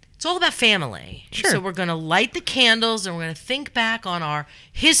all about family. Sure. So we're going to light the candles, and we're going to think back on our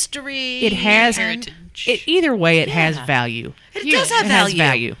history. It has heritage. either way. It has Yeah. value. It does have It has value.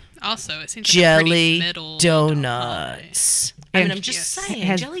 value. Also, it seems like a pretty Jelly middle donuts. I mean, And I'm just yes. saying, It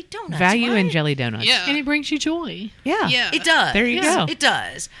has jelly donuts. value in what? jelly donuts. Yeah. And it brings you joy. Yeah. Yeah. It does. There you go. It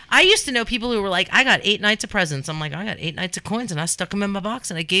does. I used to know people who were like, I got 8 nights of presents. I'm like, I got 8 nights of coins, and I stuck them in my box,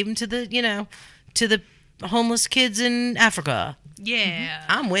 and I gave them to the homeless kids in Africa. Yeah.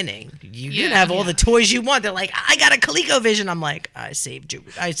 I'm winning. You Yeah. can have all the toys you want. They're like, I got a ColecoVision. I'm like, I saved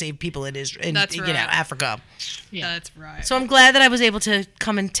people in Israel, That's right. Africa. Yeah. That's right. So I'm glad that I was able to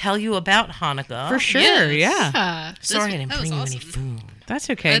come and tell you about Hanukkah. For sure. Yes. Yeah. Sorry I didn't that was bring you any awesome. food. That's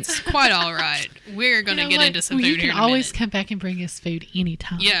okay. That's quite all right. We're going to get into some food you here can in a always minute. come back and bring us food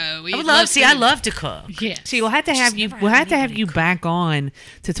anytime. Yeah, we I would love. See, I food. love to cook. Yes. See, we'll have to have you. never We'll had have to have anybody you cook. back on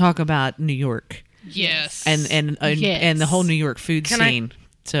to talk about New York Yes. and Yes. the whole New York food Can I- scene.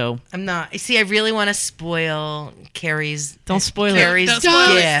 So I'm not. See, I really want to spoil Carrie's. Don't spoil it. Carrie's Don't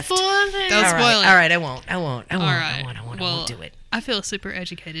spoil it. gift. Spoil it. Don't All spoil right, it. all right, I won't. I won't. I All won't. right. I won't Well, do it. I feel super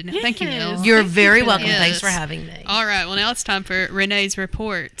educated now. Thank you, Yes. Mel. You're Thank you very for welcome. that. Thanks Yes. for having me. All right. Well, now it's time for Renee's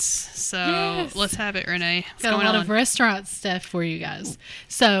reports. So Yes. let's have it, Renee. What's Got a going lot on? of restaurant stuff for you guys.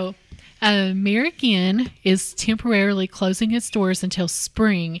 So, American is temporarily closing its doors until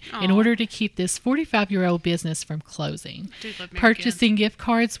spring in Aw. order to keep this 45-year-old business from closing. Dude, love American. Purchasing gift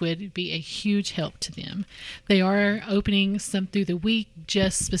cards would be a huge help to them. They are opening some through the week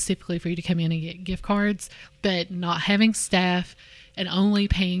just specifically for you to come in and get gift cards, but not having staff and only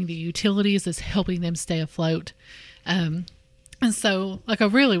paying the utilities is helping them stay afloat. And so, like,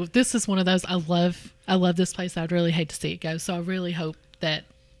 this is one of those, I love this place. I'd really hate to see it go. So I really hope that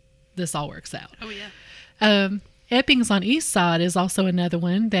this all works out. Oh, yeah. Eppings on East Side is also another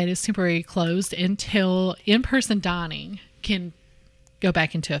one that is temporarily closed until in-person dining can go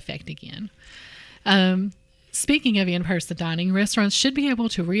back into effect again. Speaking of in-person dining, restaurants should be able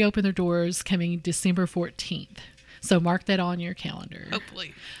to reopen their doors coming December 14th. So mark that on your calendar.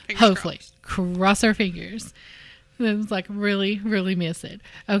 Hopefully. Fingers Hopefully. crossed. Cross our fingers. It was like really, really miss it.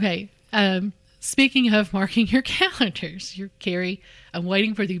 Okay. Speaking of marking your calendars, Carrie, I'm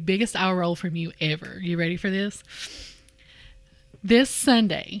waiting for the biggest eye roll from you ever. You ready for this? This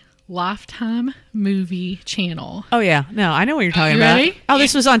Sunday, Lifetime Movie Channel. oh yeah, no, I know what you're talking You about. ready? Oh,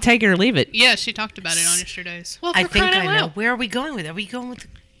 this was on Take It or Leave It. Yeah, she talked about it on yesterday's. Well, I for think crying I out know. loud. Where are we going with it? Are we going with?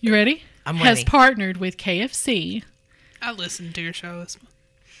 You ready? I'm Has ready. partnered with KFC I listened to your shows.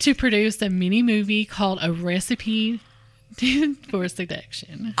 to produce a mini movie called A Recipe for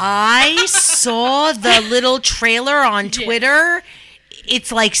Seduction. I saw the little trailer on Twitter.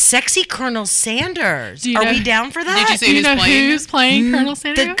 It's like sexy Colonel Sanders. Do you Are know- we down for that? Did you see Do you who's know playing who's him? playing Colonel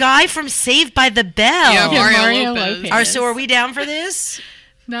Sanders? The guy from Saved by the Bell. Yeah, Yeah, Mario, Mario Lopez. Lopez. So are we down for this?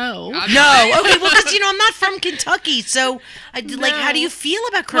 No. No. Okay. Well, because I'm not from Kentucky, so like, how do you feel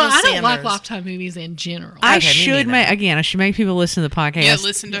about Colonel Well, I don't Sanders? like Lifetime movies in general. I Okay, me should neither. I should make people listen to the podcast. Yeah,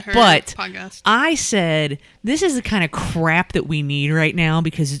 listen to her But podcast. I said this is the kind of crap that we need right now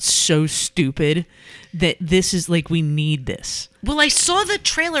because it's so stupid that this is like we need this. Well, I saw the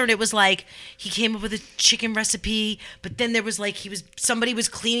trailer and it was like he came up with a chicken recipe, but then there was like somebody was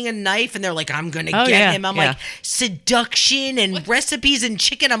cleaning a knife and they're like, I'm gonna Oh, get yeah, him. I'm yeah. like, seduction and recipes and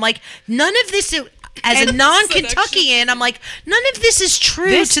chicken. I'm like, none of this. As a non-Kentuckian, I'm like, none of this is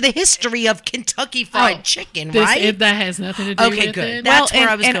true to the history of Kentucky Fried Chicken, right? That has nothing to do Okay, with good. it. That's well, where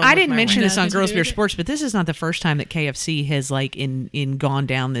I was and going I with didn't my mention mind. this on Nothing to Girls do Beer with it. Sports, but this is not the first time that KFC has like in gone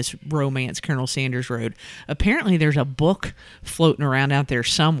down this romance Colonel Sanders road. Apparently, there's a book floating around out there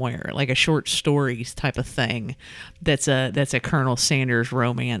somewhere, like a short stories type of thing. That's a Colonel Sanders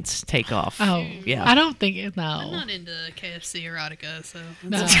romance takeoff. Oh, yeah. I don't think it. I'm No. not into KFC erotica, so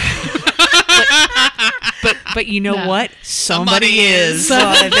No. But you know No. what? Somebody is.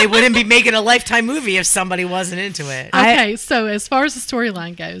 Well, they wouldn't be making a Lifetime movie if somebody wasn't into it. Okay, so as far as the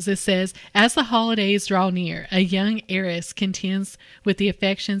storyline goes, it says, as the holidays draw near, a young heiress contends with the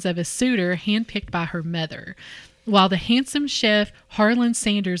affections of a suitor handpicked by her mother. While the handsome chef Harlan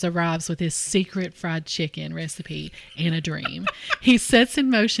Sanders arrives with his secret fried chicken recipe and a dream, he sets in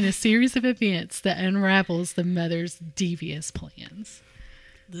motion a series of events that unravels the mother's devious plans.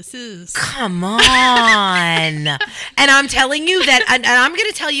 this is Come on. And I'm telling you that, and I'm going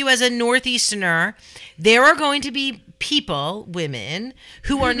to tell you as a Northeasterner, there are going to be people, women,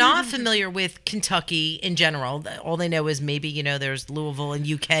 who are not familiar with Kentucky in general. All they know is maybe, there's Louisville and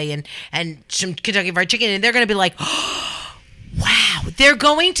UK and some Kentucky Fried Chicken, and they're going to be like, wow. They're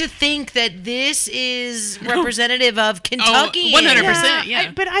going to think that this is representative of Kentucky. 100%.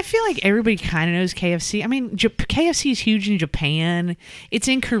 Yeah. But I feel like everybody kind of knows KFC. I mean, KFC is huge in Japan. It's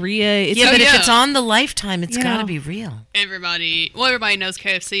in Korea. It's Yeah, but if yeah. it's on the Lifetime, it's You got to know. be real. everybody knows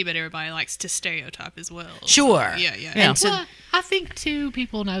KFC, but everybody likes to stereotype as well. Sure. Yeah, yeah. Yeah. And so, Well, I think, too,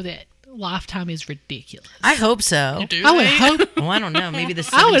 people know that lifetime is ridiculous. I hope so. Do I would they? hope. Well, I don't know. Maybe the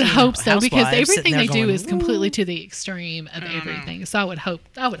I would 17 hope so because housewives sitting everything they there do going, is completely to the extreme of everything. So I would hope.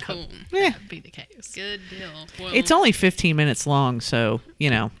 Cool. Yeah. That'd be the case. Good deal. Well, It's only 15 minutes long, so you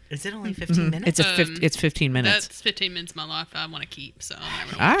know Is it only 15 minutes? it's 15 minutes. that's 15 minutes of my life I want to keep. So I'm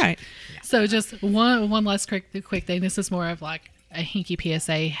never All right. So just one last quick thing. This is more of like a hinky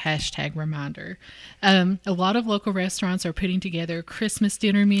PSA hashtag reminder. A lot of local restaurants are putting together Christmas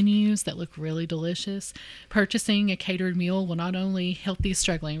dinner menus that look really delicious. Purchasing a catered meal will not only help these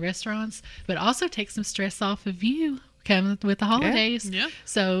struggling restaurants, but also take some stress off of you coming with the holidays. Yeah.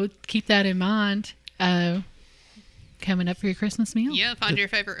 So keep that in mind. Coming up for your Christmas meal. Yeah, find your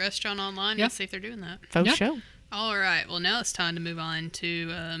favorite restaurant online Yep. and see if they're doing that. Faux Yep. show. All right. Well, now it's time to move on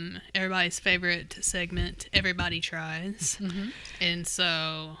to everybody's favorite segment, Everybody Tries. And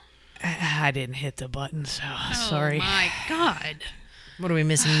so, I didn't hit the button, so sorry. Oh my God. What are we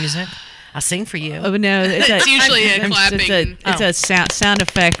missing? Music? I'll sing for you. Oh no, It's usually a clapping. It's a sound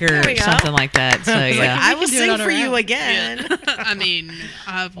effect or we go. something like that. So yeah, I will can do it sing on for our you own. again. I mean,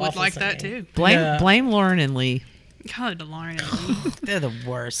 I would Awful like that singing. too. blame Lauren and Lee. God, Lauren. They're the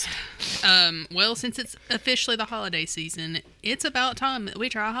worst. Well, since it's officially the holiday season, it's about time that we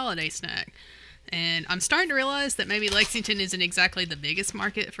try a holiday snack. And I'm starting to realize that maybe Lexington isn't exactly the biggest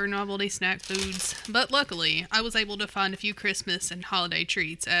market for novelty snack foods, but luckily, I was able to find a few Christmas and holiday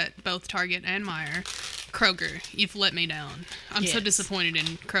treats at both Target and Meijer. Kroger, you've let me down. I'm so Yes. disappointed in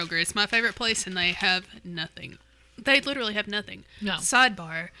Kroger. It's my favorite place, and they have nothing. They literally have nothing. No.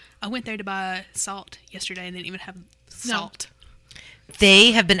 Sidebar, I went there to buy salt yesterday and they didn't even have salt.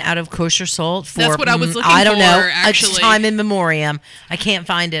 They have been out of kosher salt for That's what I was looking I don't know, for, actually. a time in memoriam. I can't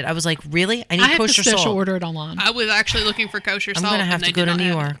find it. I was like, really? I need I have to kosher special salt. order it online. I was actually looking for kosher I'm salt. gonna have and to they go did to not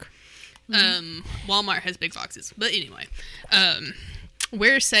New have it. York. Walmart has big boxes. But anyway,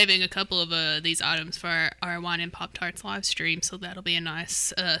 we're saving a couple of these items for our Wine and Pop Tarts live stream, so that'll be a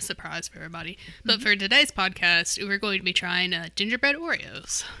nice surprise for everybody. But for today's podcast, we're going to be trying gingerbread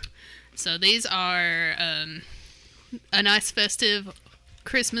Oreos. So these are a nice festive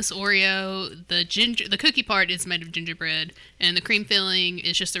Christmas Oreo. The cookie part is made of gingerbread, and the cream filling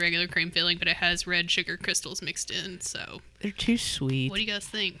is just the regular cream filling, but it has red sugar crystals mixed in. So They're too sweet. what do you guys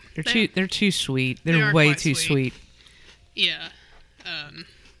think? They're too sweet. They They're are way quite too sweet. sweet. Yeah.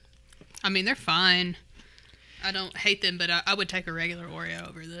 I mean, they're fine. I don't hate them, but I would take a regular Oreo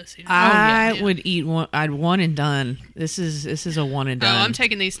over this. You know? I yeah. would eat one. I'd one and done. This is a one and Oh, done. I'm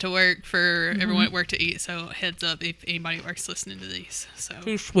taking these to work for everyone at work to eat. So heads up if anybody at work's listening to these. So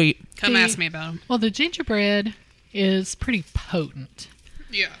too sweet. come See- ask me about them. Well, the gingerbread is pretty potent.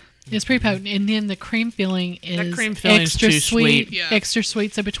 Yeah. It's pretty potent, and then the cream filling is cream filling's extra too sweet. Yeah. extra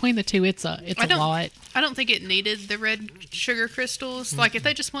sweet. So between the two, it's a I don't- lot. I don't think it needed the red sugar crystals. Like if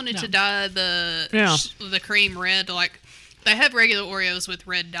they just wanted to No. dye the Yeah. the cream red, like they have regular Oreos with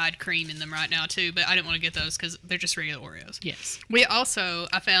red dyed cream in them right now too. But I didn't want to get those because they're just regular Oreos. Yes.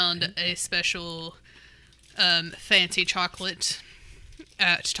 I found a special fancy chocolate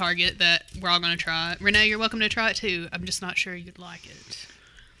at Target that we're all going to try. Renee, you're welcome to try it too. I'm just not sure you'd like it.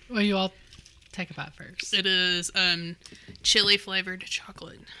 Well, you all take a bite first. It is chili flavored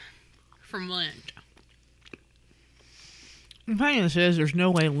chocolate from Lindt. The thing is, there's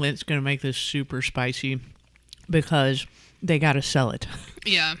no way Lint's gonna make this super spicy because they gotta sell it.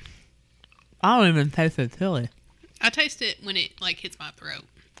 Yeah, I don't even taste the chili. I taste it when it like hits my throat,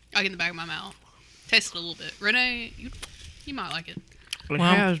 like in the back of my mouth. Taste it a little bit. Renee, you might like it. It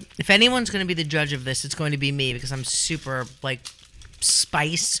Well, has- if anyone's going to be the judge of this, it's going to be me because I'm super like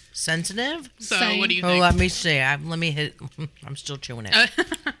spice sensitive. So Same. what do you Oh, think? let me see. Let me hit. I'm still chewing it.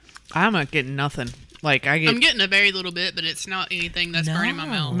 I'm not getting nothing. Like I get I'm getting a very little bit, but it's not anything that's burning my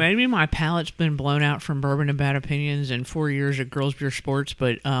No. mouth. maybe my palate's been blown out from bourbon and bad opinions and 4 years of girls beer sports,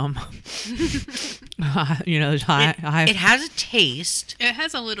 but you know, there's high. It has a taste, It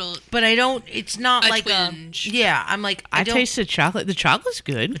has a little. but I don't. It's not A like twinge. Yeah, I'm like I don't. taste the chocolate. The chocolate's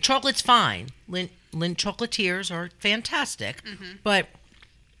The good. chocolate's fine. Lindt chocolatiers are fantastic, but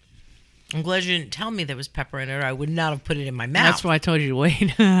I'm glad you didn't tell me there was pepper in it. Or I would not have put it in my mouth. That's why I told you to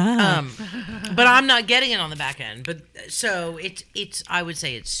wait. But I'm not getting it on the back end. But so it's. I would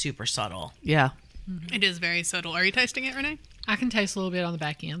say it's super subtle. Yeah. It is very subtle. Are you tasting it, Renee? I can taste a little bit on the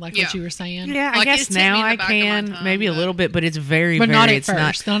back end, like Yeah. what you were saying. Yeah, I Like, guess it's hitting me now in the I back of my can tongue, maybe a but- little bit, but it's very, But very. not at it's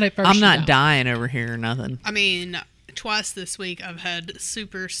first. Not at first, I'm you not don't. dying over here or nothing. I mean, twice this week I've had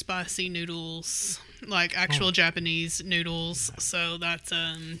super spicy noodles, like actual Japanese noodles. So that's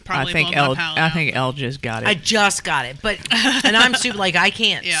probably I think blown my L. palate I out. think L just got it. I just got it, but and I'm super like I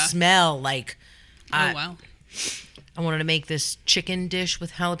can't Yeah. smell like. Oh wow. I wanted to make this chicken dish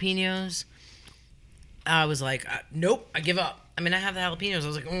with jalapenos. I was like, nope, I give up. I mean, I have the jalapenos. I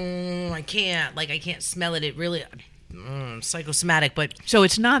was like, I can't. Like, I can't smell it. It really, psychosomatic. But So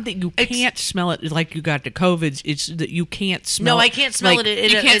it's not that you can't smell it like you got the COVID. It's that you can't smell. no, I can't smell like,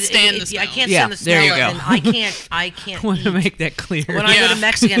 it. You can't stand the smell. I can't Yeah, stand the smell. there you go. And I can't I want to eat. make that clear. When I go Yeah. to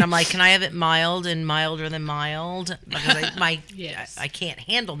Mexican, I'm like, can I have it mild and milder than mild? Because Yes. I can't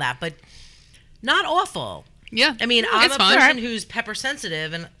handle that. But not awful. Yeah. I mean, I'm it's a fine. person who's pepper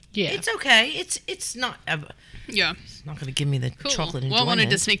sensitive, and Yeah. it's okay. It's not. Yeah. It's not going to give me the Cool. chocolate Well, I enjoyment. wanted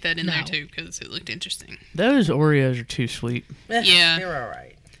to sneak that in there No. too because it looked interesting. Those Oreos are too sweet. Yeah. they're all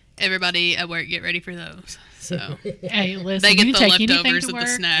right. Everybody at work, get ready for those. So Hey, listen, They get you the take anything leftovers to of the work,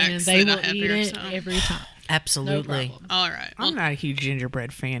 snacks and they that I will have eat here, it so. every time. No Absolutely. problem. all right. Well, I'm not a huge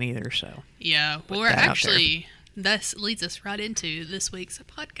gingerbread fan either, so yeah. Well, we're that out there. actually that leads us right into this week's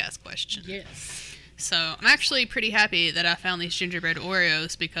podcast question. Yes. So I'm actually pretty happy that I found these gingerbread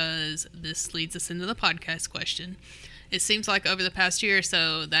Oreos because this leads us into the podcast question. It seems like over the past year or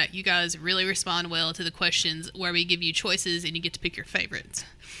so that you guys really respond well to the questions where we give you choices and you get to pick your favorites.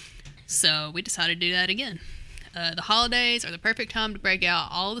 So we decided to do that again. The holidays are the perfect time to break out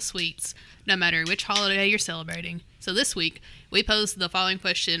all the sweets, no matter which holiday you're celebrating. So this week, we posed the following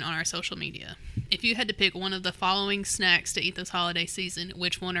question on our social media. If you had to pick one of the following snacks to eat this holiday season,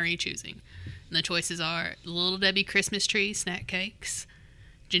 which one are you choosing? And the choices are Little Debbie Christmas Tree snack cakes,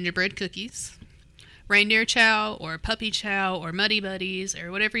 gingerbread cookies, reindeer chow or puppy chow or muddy buddies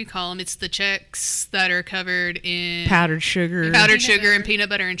or whatever you call them. It's the Chex that are covered in powdered sugar. powdered sugar and peanut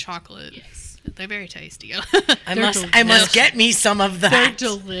butter and chocolate. Yes. They're very tasty. I They're must delicious. get me some of They're that.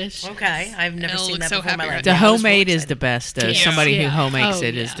 delicious. Okay, I've never Elle seen looks that so before in my happy life. right The now. homemade is the best. Yeah. Somebody who Yeah. homemakes Oh,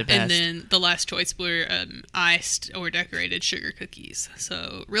 it is yeah. the best. And then the last choice were iced or decorated sugar cookies.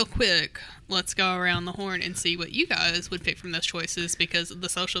 So, real quick, let's go around the horn and see what you guys would pick from those choices because the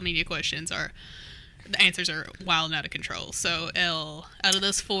social media questions are, the answers are wild and out of control. So, Elle, out of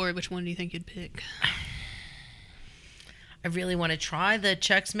those four, which one do you think you'd pick? I really want to try the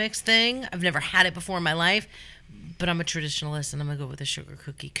Chex Mix thing. I've never had it before in my life, but I'm a traditionalist and I'm going to go with a sugar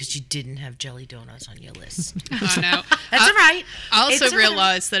cookie because you didn't have jelly donuts on your list. I know. That's all right. I also It's all right.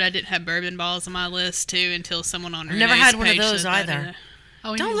 realized that I didn't have bourbon balls on my list too until someone on I've never Renee's had one of page those said that. either.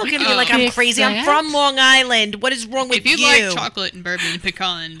 Oh, Don't you look at can me like I'm fix crazy. I'm that. from Long Island. What is wrong with If you you? like chocolate and bourbon and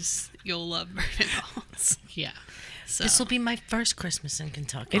pecans, you'll love bourbon balls. Yeah. So This will be my first Christmas in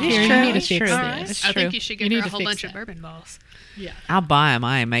Kentucky. It Here, is you true. need to It's fix true. this. It's I true. think you should You give her need a to whole fix bunch of that. bourbon balls. Yeah. I'll buy them.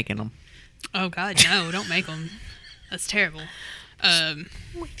 I ain't making them. Oh God, no! Don't make them. That's terrible.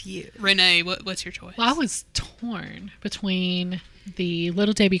 with you. Renee, what's your choice? Well, I was torn between the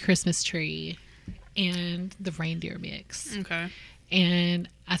Little Debbie Christmas tree and the reindeer mix. Okay. And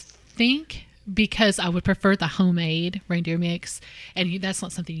I think because I would prefer the homemade reindeer mix, and that's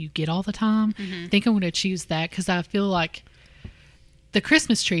not something you get all the time, I think I'm going to choose that because I feel like the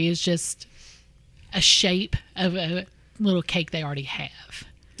Christmas tree is just a shape of a little cake they already have.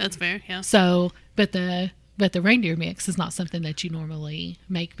 That's fair. Yeah. So, but the reindeer mix is not something that you normally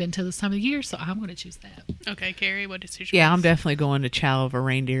make until this time of the year, so I'm going to choose that. Okay, Carrie, what is your choice? Yeah, I'm definitely going to chow of a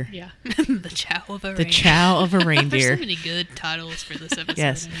reindeer. Yeah. the chow of a The reindeer. chow of a There's reindeer. so many good titles for this episode.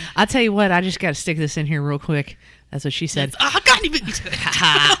 Yes. I mean. I'll tell you what, I just got to stick this in here real quick. That's what she said. Oh, God, you beat me to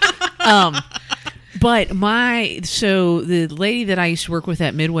it. But so the lady that I used to work with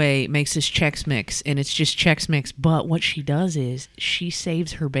at Midway makes this Chex Mix, and it's just Chex Mix. But what she does is she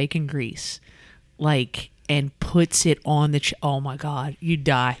saves her bacon grease, and puts it on the. Oh my God, you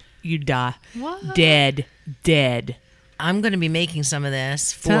die, What? dead. I'm going to be making some of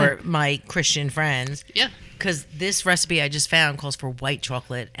this Tell for my Christian friends Yeah. because this recipe I just found calls for white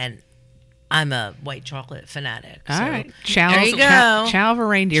chocolate, and I'm a white chocolate fanatic. All so right, chow. there you chow- go. Chow of a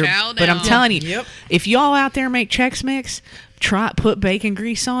reindeer. Chow But I'm down. telling you, Yep. if y'all out there make Chex Mix, put bacon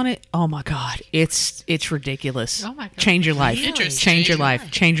grease on it. Oh my God, it's ridiculous. Oh my God. Change your life. Interesting. Change your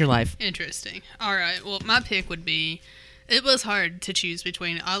life. Change your life. Interesting. All right. Well, my pick would be. It was hard to choose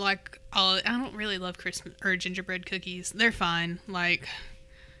between. I don't really love Christmas or gingerbread cookies. They're fine. Like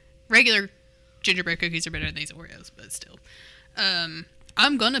regular gingerbread cookies are better than these Oreos, but still.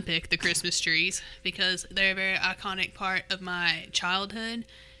 I'm gonna pick the Christmas trees because they're a very iconic part of my childhood,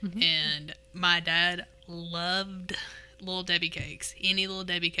 and my dad loved Little Debbie cakes. Any Little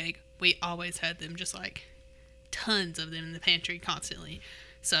Debbie cake, we always had them, just like tons of them in the pantry constantly.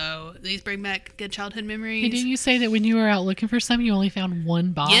 So these bring back good childhood memories. And didn't you say that when you were out looking for some, you only found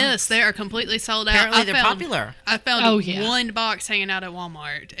one box? Yes, they are completely sold out. Apparently I they're found- popular. I found Oh, yeah. one box hanging out at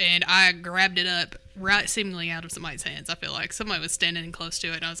Walmart, and I grabbed it up right seemingly out of somebody's hands. I feel like somebody was standing close to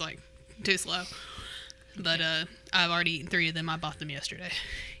it, and I was like, too slow. But I've already eaten 3 of them. I bought them yesterday.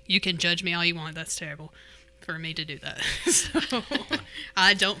 You can judge me all you want. That's terrible for me to do that. So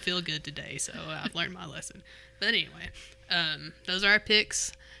I don't feel good today. So I've learned my lesson. But anyway, those are our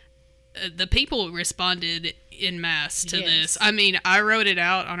picks. The people responded en masse to this. I mean, I wrote it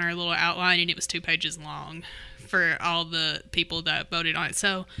out on our little outline, and it was 2 pages long for all the people that voted on it.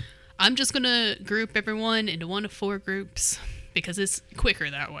 So I'm just going to group everyone into 1 of 4 groups because it's quicker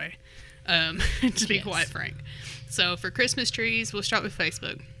that way, to be quite frank. So for Christmas trees, we'll start with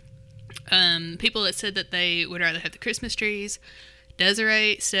Facebook. People that said that they would rather have the Christmas trees: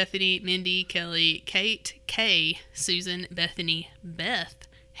 Desiree, Stephanie, Mindy, Kelly, Kate, Kay, Susan, Bethany, Beth,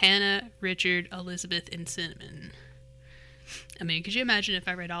 Hannah, Richard, Elizabeth, and Cinnamon. I mean, could you imagine if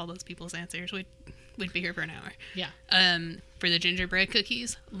I read all those people's answers? We'd be here for an hour. Yeah. For the gingerbread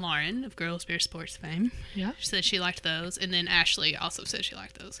cookies, Lauren of Girls Beer Sports fame. Yeah. She said she liked those. And then Ashley also said she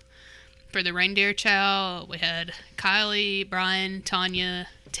liked those. For the reindeer chow, we had Kylie, Brian, Tanya,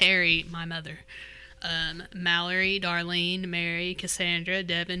 Terry, my mother, Mallory, Darlene, Mary, Cassandra,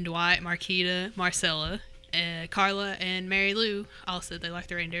 Devin, Dwight, Marquita, Marcella, Carla, and Mary Lou all said they liked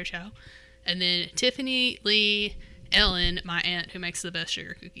the reindeer chow. And then Tiffany, Lee, Ellen, my aunt who makes the best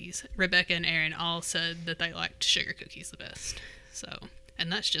sugar cookies, Rebecca, and Aaron all said that they liked sugar cookies the best. So,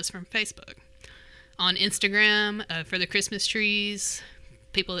 and that's just from Facebook. On Instagram, for the Christmas trees,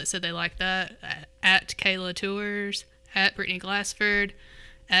 people that said they liked that, at Kayla Tours, at Brittany Glassford,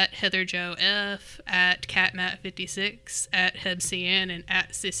 at Heather Jo F, at CatMat56, at HebCN, and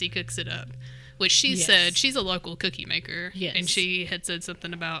at Sissy Cooks It Up. Which she said, she's a local cookie maker. Yes. And she had said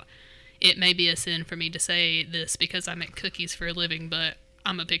something about, it may be a sin for me to say this because I make cookies for a living, but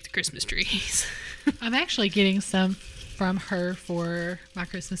I'm going to pick the Christmas trees. I'm actually getting some from her for my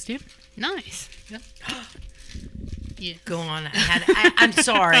Christmas dip. Nice. Yep. Yeah. Go on. I'm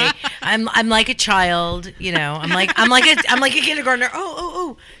sorry. I'm like a child. You know. I'm like a kindergartner.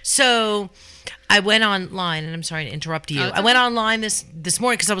 Oh. So I went online, and I'm sorry to interrupt you. I went online this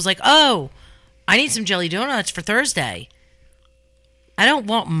morning because I was like, oh, I need some jelly donuts for Thursday. I don't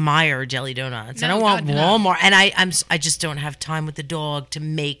want Meyer jelly donuts. No, I don't want God, no. Walmart, and I just don't have time with the dog to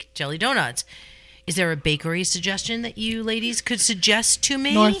make jelly donuts. Is there a bakery suggestion that you ladies could suggest to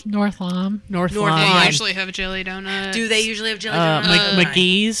me? North Lime. North North Lime. They Lime. usually have a jelly donut. Do they usually have jelly donuts?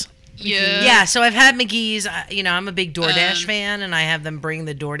 McGee's. Yeah. Yeah, so I've had McGee's. I'm a big DoorDash fan, and I have them bring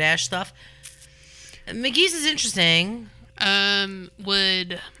the DoorDash stuff. McGee's is interesting.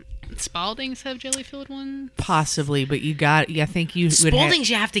 Would Spalding's have jelly-filled ones? Possibly, but I think you would Spalding's,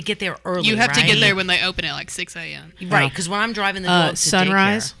 you have to get there early. You have to get right? there when they open at like 6 a.m. Right, because when I'm driving the dogs to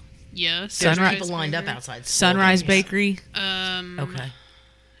Sunrise. daycare, Yes. there's Sunrise people lined up outside. Sunrise Spalding's. Bakery. Okay.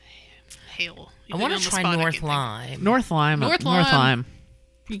 Hale. I want to try North Lime. North Lime. North Lime.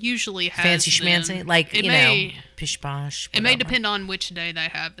 Usually has Fancy schmancy? them. Like, It you may- know, pish posh. It may whatever. depend on which day they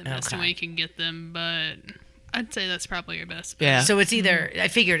have them as to when Okay. you can get them, but I'd say that's probably your best. Yeah. So it's either, I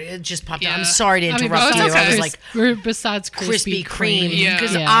figured it just popped up. I'm Yeah. sorry to interrupt you. besides I was Chris- like, besides Krispy Kreme. Yeah.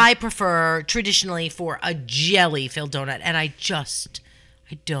 Because Yeah. I prefer traditionally for a jelly-filled donut, and I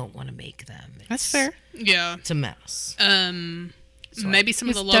don't want to make them. That's fair. Yeah. It's a mess. Maybe some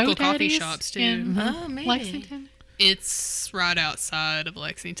of the Is local Dough coffee Daddy's shops too. in Oh, maybe. Lexington. It's right outside of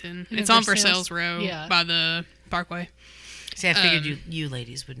Lexington. In It's on Versailles? Versailles Row Yeah. by the Parkway. See, I figured you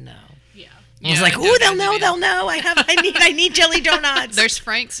ladies would know. Yeah. I was Yeah, like, Dough ooh, they'll Daddy know, did. they'll know. I need jelly donuts. There's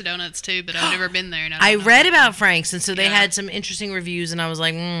Frank's Donuts too, but I've never been there. And I don't know. read about Frank's, and so they Yeah. had some interesting reviews, and I was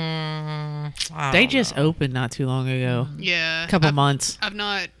like, I They don't just know. opened not too long ago. Yeah. A couple I've, months. I've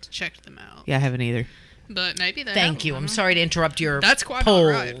not checked them out, Yeah, I haven't either. but maybe they. Thank have you. them. I'm sorry to interrupt your That's quite polls.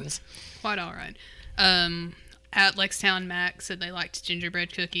 all right. Quite all right. At Lextown Mac said they liked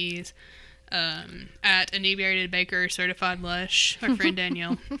gingerbread cookies. At Inebriated Baker Certified Lush, our friend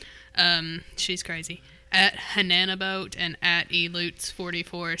Danielle. She's crazy. At Hanana Boat and at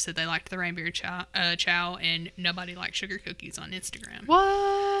Elutes44 said they liked the reindeer chow, and nobody liked sugar cookies on Instagram.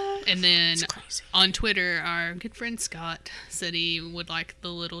 What? And then crazy. on Twitter, our good friend Scott said he would like the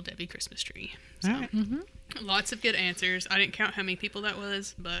Little Debbie Christmas tree. So, All right. lots of good answers. I didn't count how many people that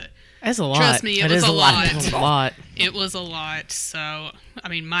was, but That's a lot. trust me, it That was is a a lot. lot. That's a lot. It was a lot. So, I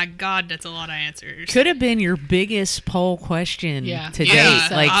mean, my God, that's a lot of answers. Could have been your biggest poll question Yeah. to Yeah,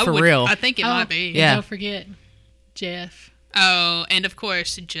 date, like I for would- real. I think it might be. Yeah. Don't forget Jeff. Oh, and of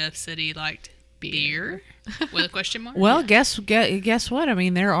course, Jeff said he liked beer with a question mark. Well, guess what? I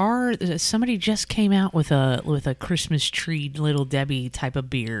mean, there are somebody just came out with a Christmas tree Little Debbie type of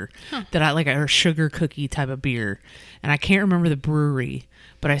beer that I like, or sugar cookie type of beer, and I can't remember the brewery,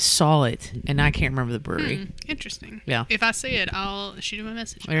 but I saw it and I can't remember the brewery. Interesting. Yeah. If I see it, I'll shoot him a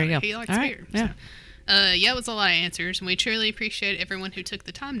message. There you about go. it. He likes All right. beer. Yeah. Yeah, it was a lot of answers, and we truly appreciate everyone who took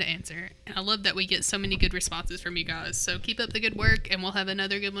the time to answer. And I love that we get so many good responses from you guys. So keep up the good work, and we'll have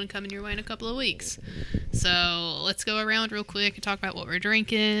another good one coming your way in a couple of weeks. So let's go around real quick and talk about what we're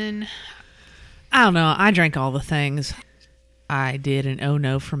drinking. I don't know. I drank all the things. I did an Oh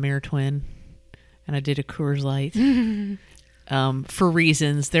No from Air Twin, and I did a Coors Light. For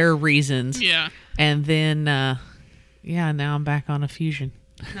reasons. There are reasons. Yeah. And then, now I'm back on a Fusion.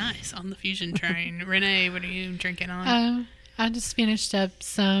 Nice. On the Fusion train. Renee, what are you drinking on? I just finished up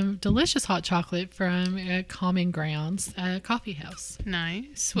some delicious hot chocolate from Common Grounds Coffee House.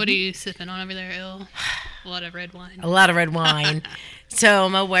 Nice. What are you sipping on over there, Il? A lot of red wine. A lot of red wine. So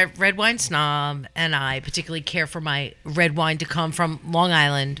I'm a red wine snob, and I particularly care for my red wine to come from Long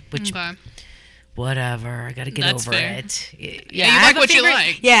Island, which Okay. whatever. I got to get That's over fair. it. Yeah, you I like have a what you favorite-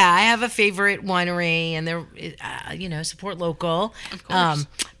 like. Yeah, I have a favorite winery, and they're, support local. Of course.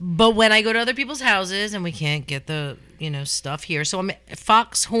 But when I go to other people's houses, and we can't get the, stuff here, so I'm at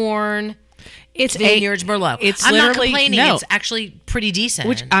Foxhorn It's Vineyards Merlot. It's I'm not literally complaining. no. It's actually pretty decent.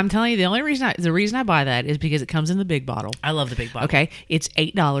 Which I'm telling you, the reason I buy that is because it comes in the big bottle. I love the big bottle. Okay, it's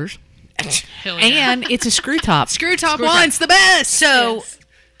 $8, Hell yeah. and it's a screw top. Screw top wine's the best. So Yes.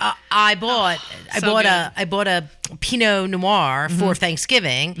 I bought a Pinot Noir for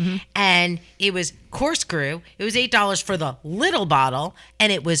Thanksgiving, and it was corkscrew. It was $8 for the little bottle,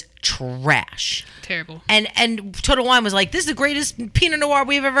 and it was trash. Terrible. And Total Wine was like, "This is the greatest Pinot Noir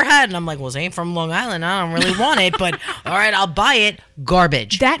we've ever had," and I'm like, "Well, it ain't from Long Island. I don't really want it, but all right, I'll buy it."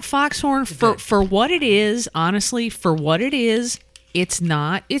 Garbage. That Foxhorn for what it is, honestly, for what it is, it's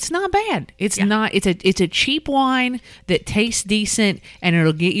not bad. It's not. It's a cheap wine that tastes decent, and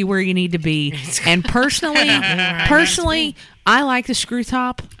it'll get you where you need to be. And personally, I like the screw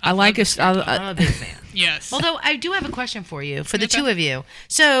top. I'm a big fan. Yes. Although I do have a question for you, for the two of you.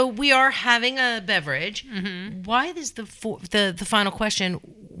 So we are having a beverage. Why is the final question?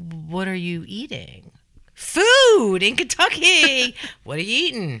 What are you eating? Food in Kentucky. What are you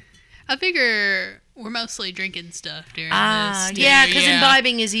eating? I figure we're mostly drinking stuff during this. Yeah, because yeah.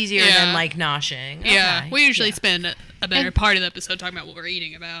 imbibing is easier Yeah. than like noshing. Yeah, Okay. we usually spend a better part of the episode talking about what we're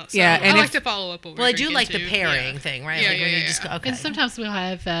eating about. So Yeah, and I like if- to follow up what we're Well, I do drinking like the too. pairing Yeah. thing, right? Yeah, like yeah, when you yeah, just yeah. okay. And sometimes we'll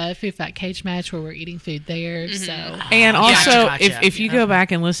have Food Fight Cage Match where we're eating food there. So And also, Gotcha. if you go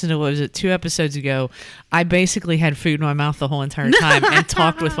back and listen to, what was it, 2 episodes ago, I basically had food in my mouth the whole entire time and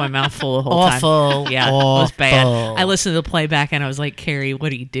talked with my mouth full the whole Awful. time. Yeah, it was bad. Awful. I listened to the playback and I was like, "Carrie,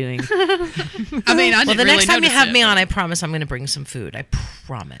 what are you doing?" I mean, I Well, didn't the really next time you notice have it, me but- on, I promise I'm going to bring some food. I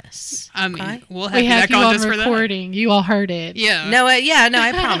promise. I mean, Okay? we'll have we you have back you on on just for that. recording. You all heard it. Yeah. No,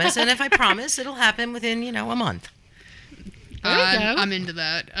 I promise. And if I promise, it'll happen within, a month. There you go. I'm into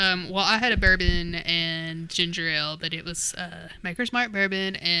that. Well, I had a bourbon and ginger ale, but it was Maker's Mark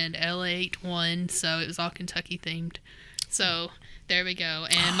bourbon and L81, so it was all Kentucky themed. So there we go.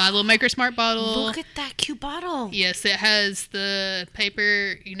 And my little Maker's Mark bottle. Look at that cute bottle. Yes, it has the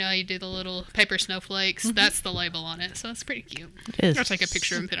paper. You do the little paper snowflakes. That's the label on it, so it's pretty cute. It is. I'll take a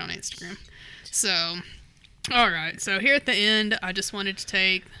picture and put it on Instagram. So, all right. So here at the end, I just wanted to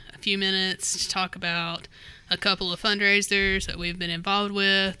take a few minutes to talk about a couple of fundraisers that we've been involved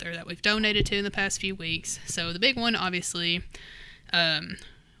with or that we've donated to in the past few weeks. So the big one, obviously,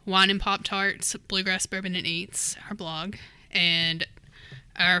 Wine and Pop Tarts, Bluegrass Bourbon and Eats, our blog, and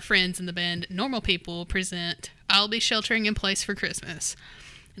our friends in the band Normal People present I'll Be Sheltering in Place for Christmas.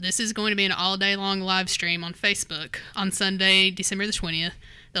 This is going to be an all-day long live stream on Facebook on Sunday, December the 20th.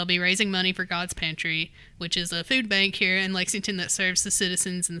 They'll be raising money for God's Pantry, which is a food bank here in Lexington that serves the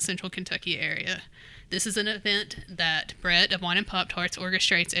citizens in the central Kentucky area. This is an event that Brett of Wine and Pop Tarts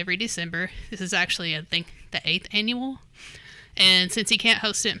orchestrates every December. This is actually, I think, the 8th annual. And since he can't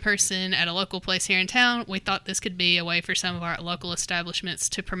host it in person at a local place here in town, we thought this could be a way for some of our local establishments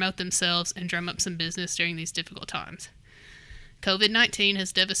to promote themselves and drum up some business during these difficult times. COVID-19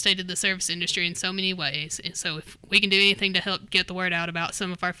 has devastated the service industry in so many ways, and so if we can do anything to help get the word out about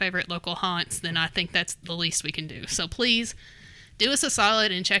some of our favorite local haunts, then I think that's the least we can do. So please, do us a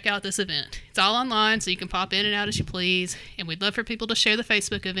solid and check out this event. It's all online, so you can pop in and out as you please, and we'd love for people to share the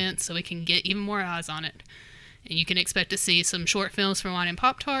Facebook event so we can get even more eyes on it. And you can expect to see some short films from Wine and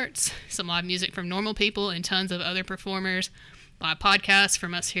Pop Tarts, some live music from Normal People, and tons of other performers, live podcasts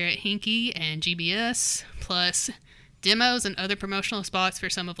from us here at Hinky and GBS, plus demos and other promotional spots for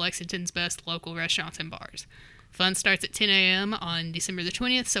some of Lexington's best local restaurants and bars. Fun starts at 10 a.m. on December the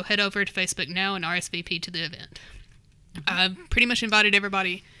 20th, so head over to Facebook now and RSVP to the event. I've pretty much invited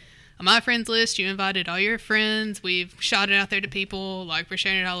everybody on my friends list. You invited all your friends. We've shot it out there to people. We're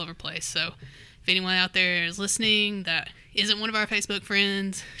sharing it all over the place. So if anyone out there is listening that isn't one of our Facebook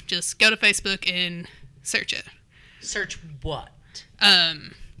friends, just go to Facebook and Search it. Search what?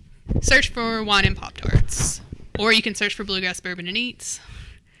 Search for Wine and Pop-Tarts. Or you can search for Bluegrass Bourbon and Eats.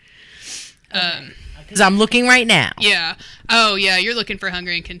 Because I'm looking right now. Yeah. Oh, yeah, you're looking for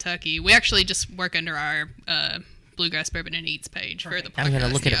Hungry in Kentucky. We actually just work under our Bluegrass Bourbon and Eats page for the podcast. I'm going to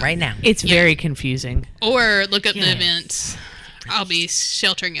look at it right now. It's very confusing. Or look up the Yes. events. I'll be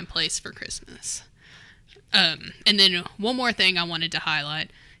sheltering in place for Christmas. And then one more thing I wanted to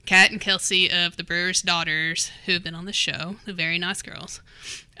highlight. Kat and Kelsey of the Brewer's Daughters, who have been on the show, the very nice girls,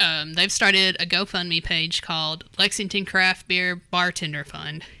 they've started a GoFundMe page called Lexington Craft Beer Bartender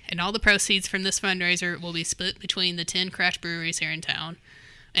Fund, and all the proceeds from this fundraiser will be split between the 10 craft breweries here in town.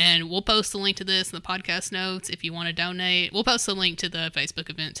 And we'll post the link to this in the podcast notes if you want to donate. We'll post the link to the Facebook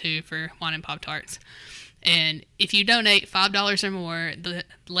event, too, for Wine and Pop-Tarts. And if you donate $5 or more, the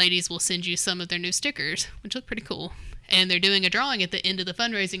ladies will send you some of their new stickers, which look pretty cool. And they're doing a drawing at the end of the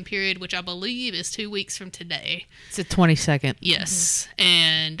fundraising period, which I believe is 2 weeks from today. It's the 22nd. Yes.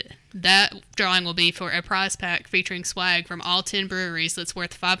 And that drawing will be for a prize pack featuring swag from all 10 breweries that's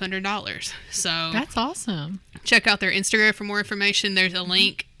worth $500. So That's awesome. check out their Instagram for more information. There's a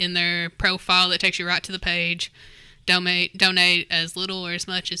link in their profile that takes you right to the page. Donate as little or as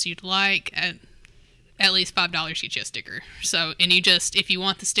much as you'd like. At least $5 gets you a sticker. So, and you just, if you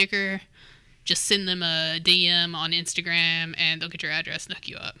want the sticker, just send them a DM on Instagram and they'll get your address and hook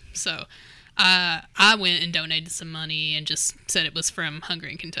you up. So I went and donated some money and just said it was from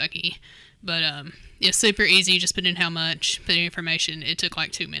Hungry in Kentucky. But it's super easy. You just put in how much, put in information. It took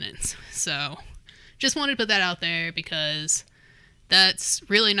like 2 minutes. So just wanted to put that out there because that's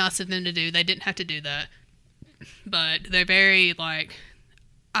really nice of them to do. They didn't have to do that. But they're very,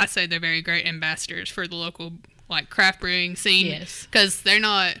 I say they're very great ambassadors for the local, craft brewing scene. Yes. Because they're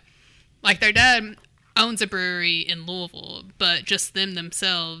not, their dad owns a brewery in Louisville, but just them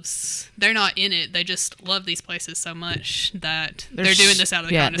themselves, they're not in it. They just love these places so much that they're doing this out of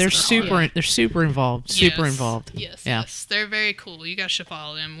the kindness of their heart. They're super involved. Super involved. Yes, Yeah. yes. They're very cool. You guys should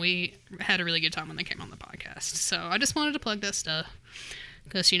follow them. We had a really good time when they came on the podcast. So I just wanted to plug that stuff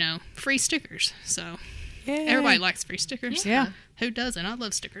because, free stickers. So Yay. everybody likes free stickers. Yeah. Who doesn't? I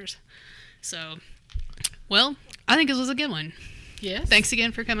love stickers. So, well, I think this was a good one. Yes. Thanks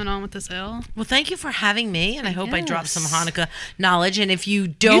again for coming on with us, Elle. Well, thank you for having me, and I hope I dropped some Yes. Hanukkah knowledge. And if you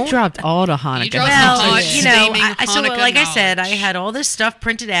don't, You dropped all to Hanukkah. dropped well, some hot, steaming so Hanukkah like I said, I knowledge. had all this stuff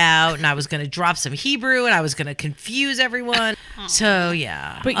printed out, and I was going to drop some Hebrew, and I was going to confuse everyone. So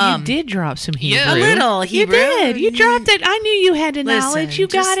yeah, But you did drop some Hebrew. Yeah. a little Hebrew. You did. You dropped it. I knew you had the knowledge. You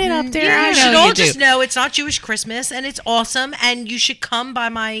got it up there. I You know should all you do. just know it's not Jewish Christmas, and it's awesome. And you should come by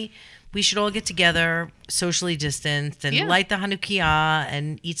my. We should all get together, socially distanced, and Yeah. light the Hanukkah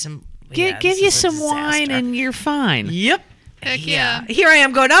and eat some. Give this you is a some wine disaster. and you're fine. Yep. Heck yeah. Here I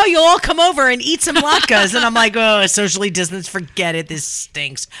am going, oh, you'll all come over and eat some latkes. And I'm like, oh, socially distanced, forget it. This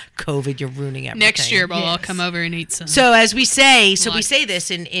stinks. COVID, you're ruining everything. Next year, we'll all Yes. come over and eat some. So as we say, we Latkes. say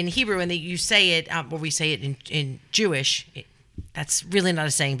this in Hebrew, and you say it, or we say it in Jewish. That's really not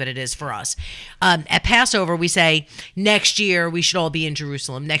a saying, but it is for us. At Passover, we say, next year we should all be in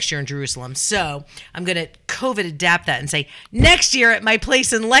Jerusalem, next year in Jerusalem. So I'm going to COVID adapt that and say, next year at my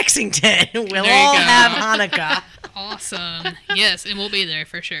place in Lexington, we'll There you all go. have Hanukkah. Awesome. Yes, and we'll be there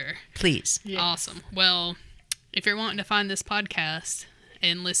for sure. Please. Awesome. Well, if you're wanting to find this podcast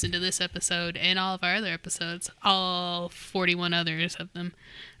and listen to this episode and all of our other episodes, all 41 others of them,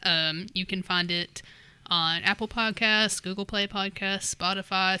 you can find it on Apple Podcasts, Google Play Podcasts,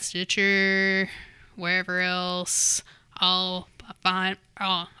 Spotify, Stitcher, wherever else. All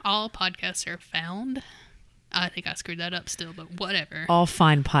podcasts are found. I think I screwed that up still, but whatever. All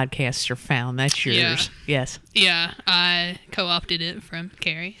fine podcasts are found. That's yours. Yeah. Yes. Yeah, I co-opted it from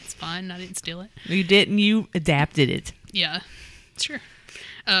Carrie. It's fine. I didn't steal it. You didn't. You adapted it. Yeah, sure.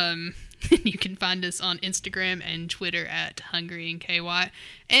 You can find us on Instagram and Twitter at Hungry and KY.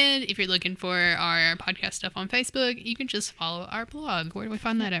 And if you're looking for our podcast stuff on Facebook, you can just follow our blog. Where do we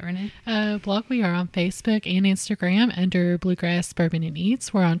find that at, Renee? Blog, we are on Facebook and Instagram under Bluegrass Bourbon and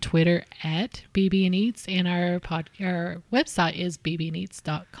Eats. We're on Twitter at BB and Eats, and our website is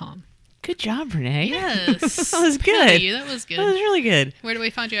bbneats.com. Good job, Renee. Yes. That was good. Thank you. That was That was good. really good. Where do we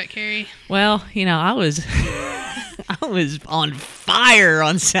find you at, Carrie? Well, I was I was on fire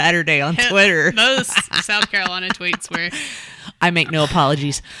on Saturday on Twitter. Those South Carolina tweets were... I make no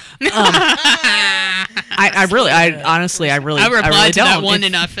apologies. I honestly I really replied to don't. that one If-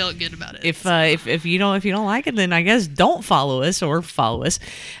 and I felt good about it. If you don't like it, then I guess don't follow us or follow us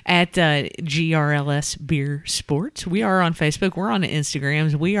at GRLS Beer Sports. We are on Facebook. We're on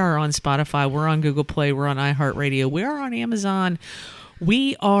Instagrams. We are on Spotify. We're on Google Play. We're on iHeartRadio. We are on Amazon.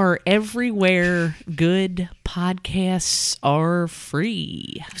 We are everywhere good podcasts are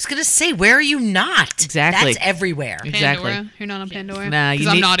free. I was going to say, where are you not? Exactly. That's everywhere. Exactly. Pandora? You're not on Pandora? Nah, Because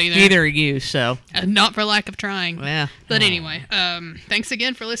I'm not either. Neither are you, so. Not for lack of trying. Yeah. But anyway, thanks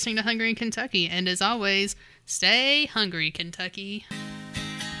again for listening to Hungry in Kentucky. And as always, stay hungry, Kentucky.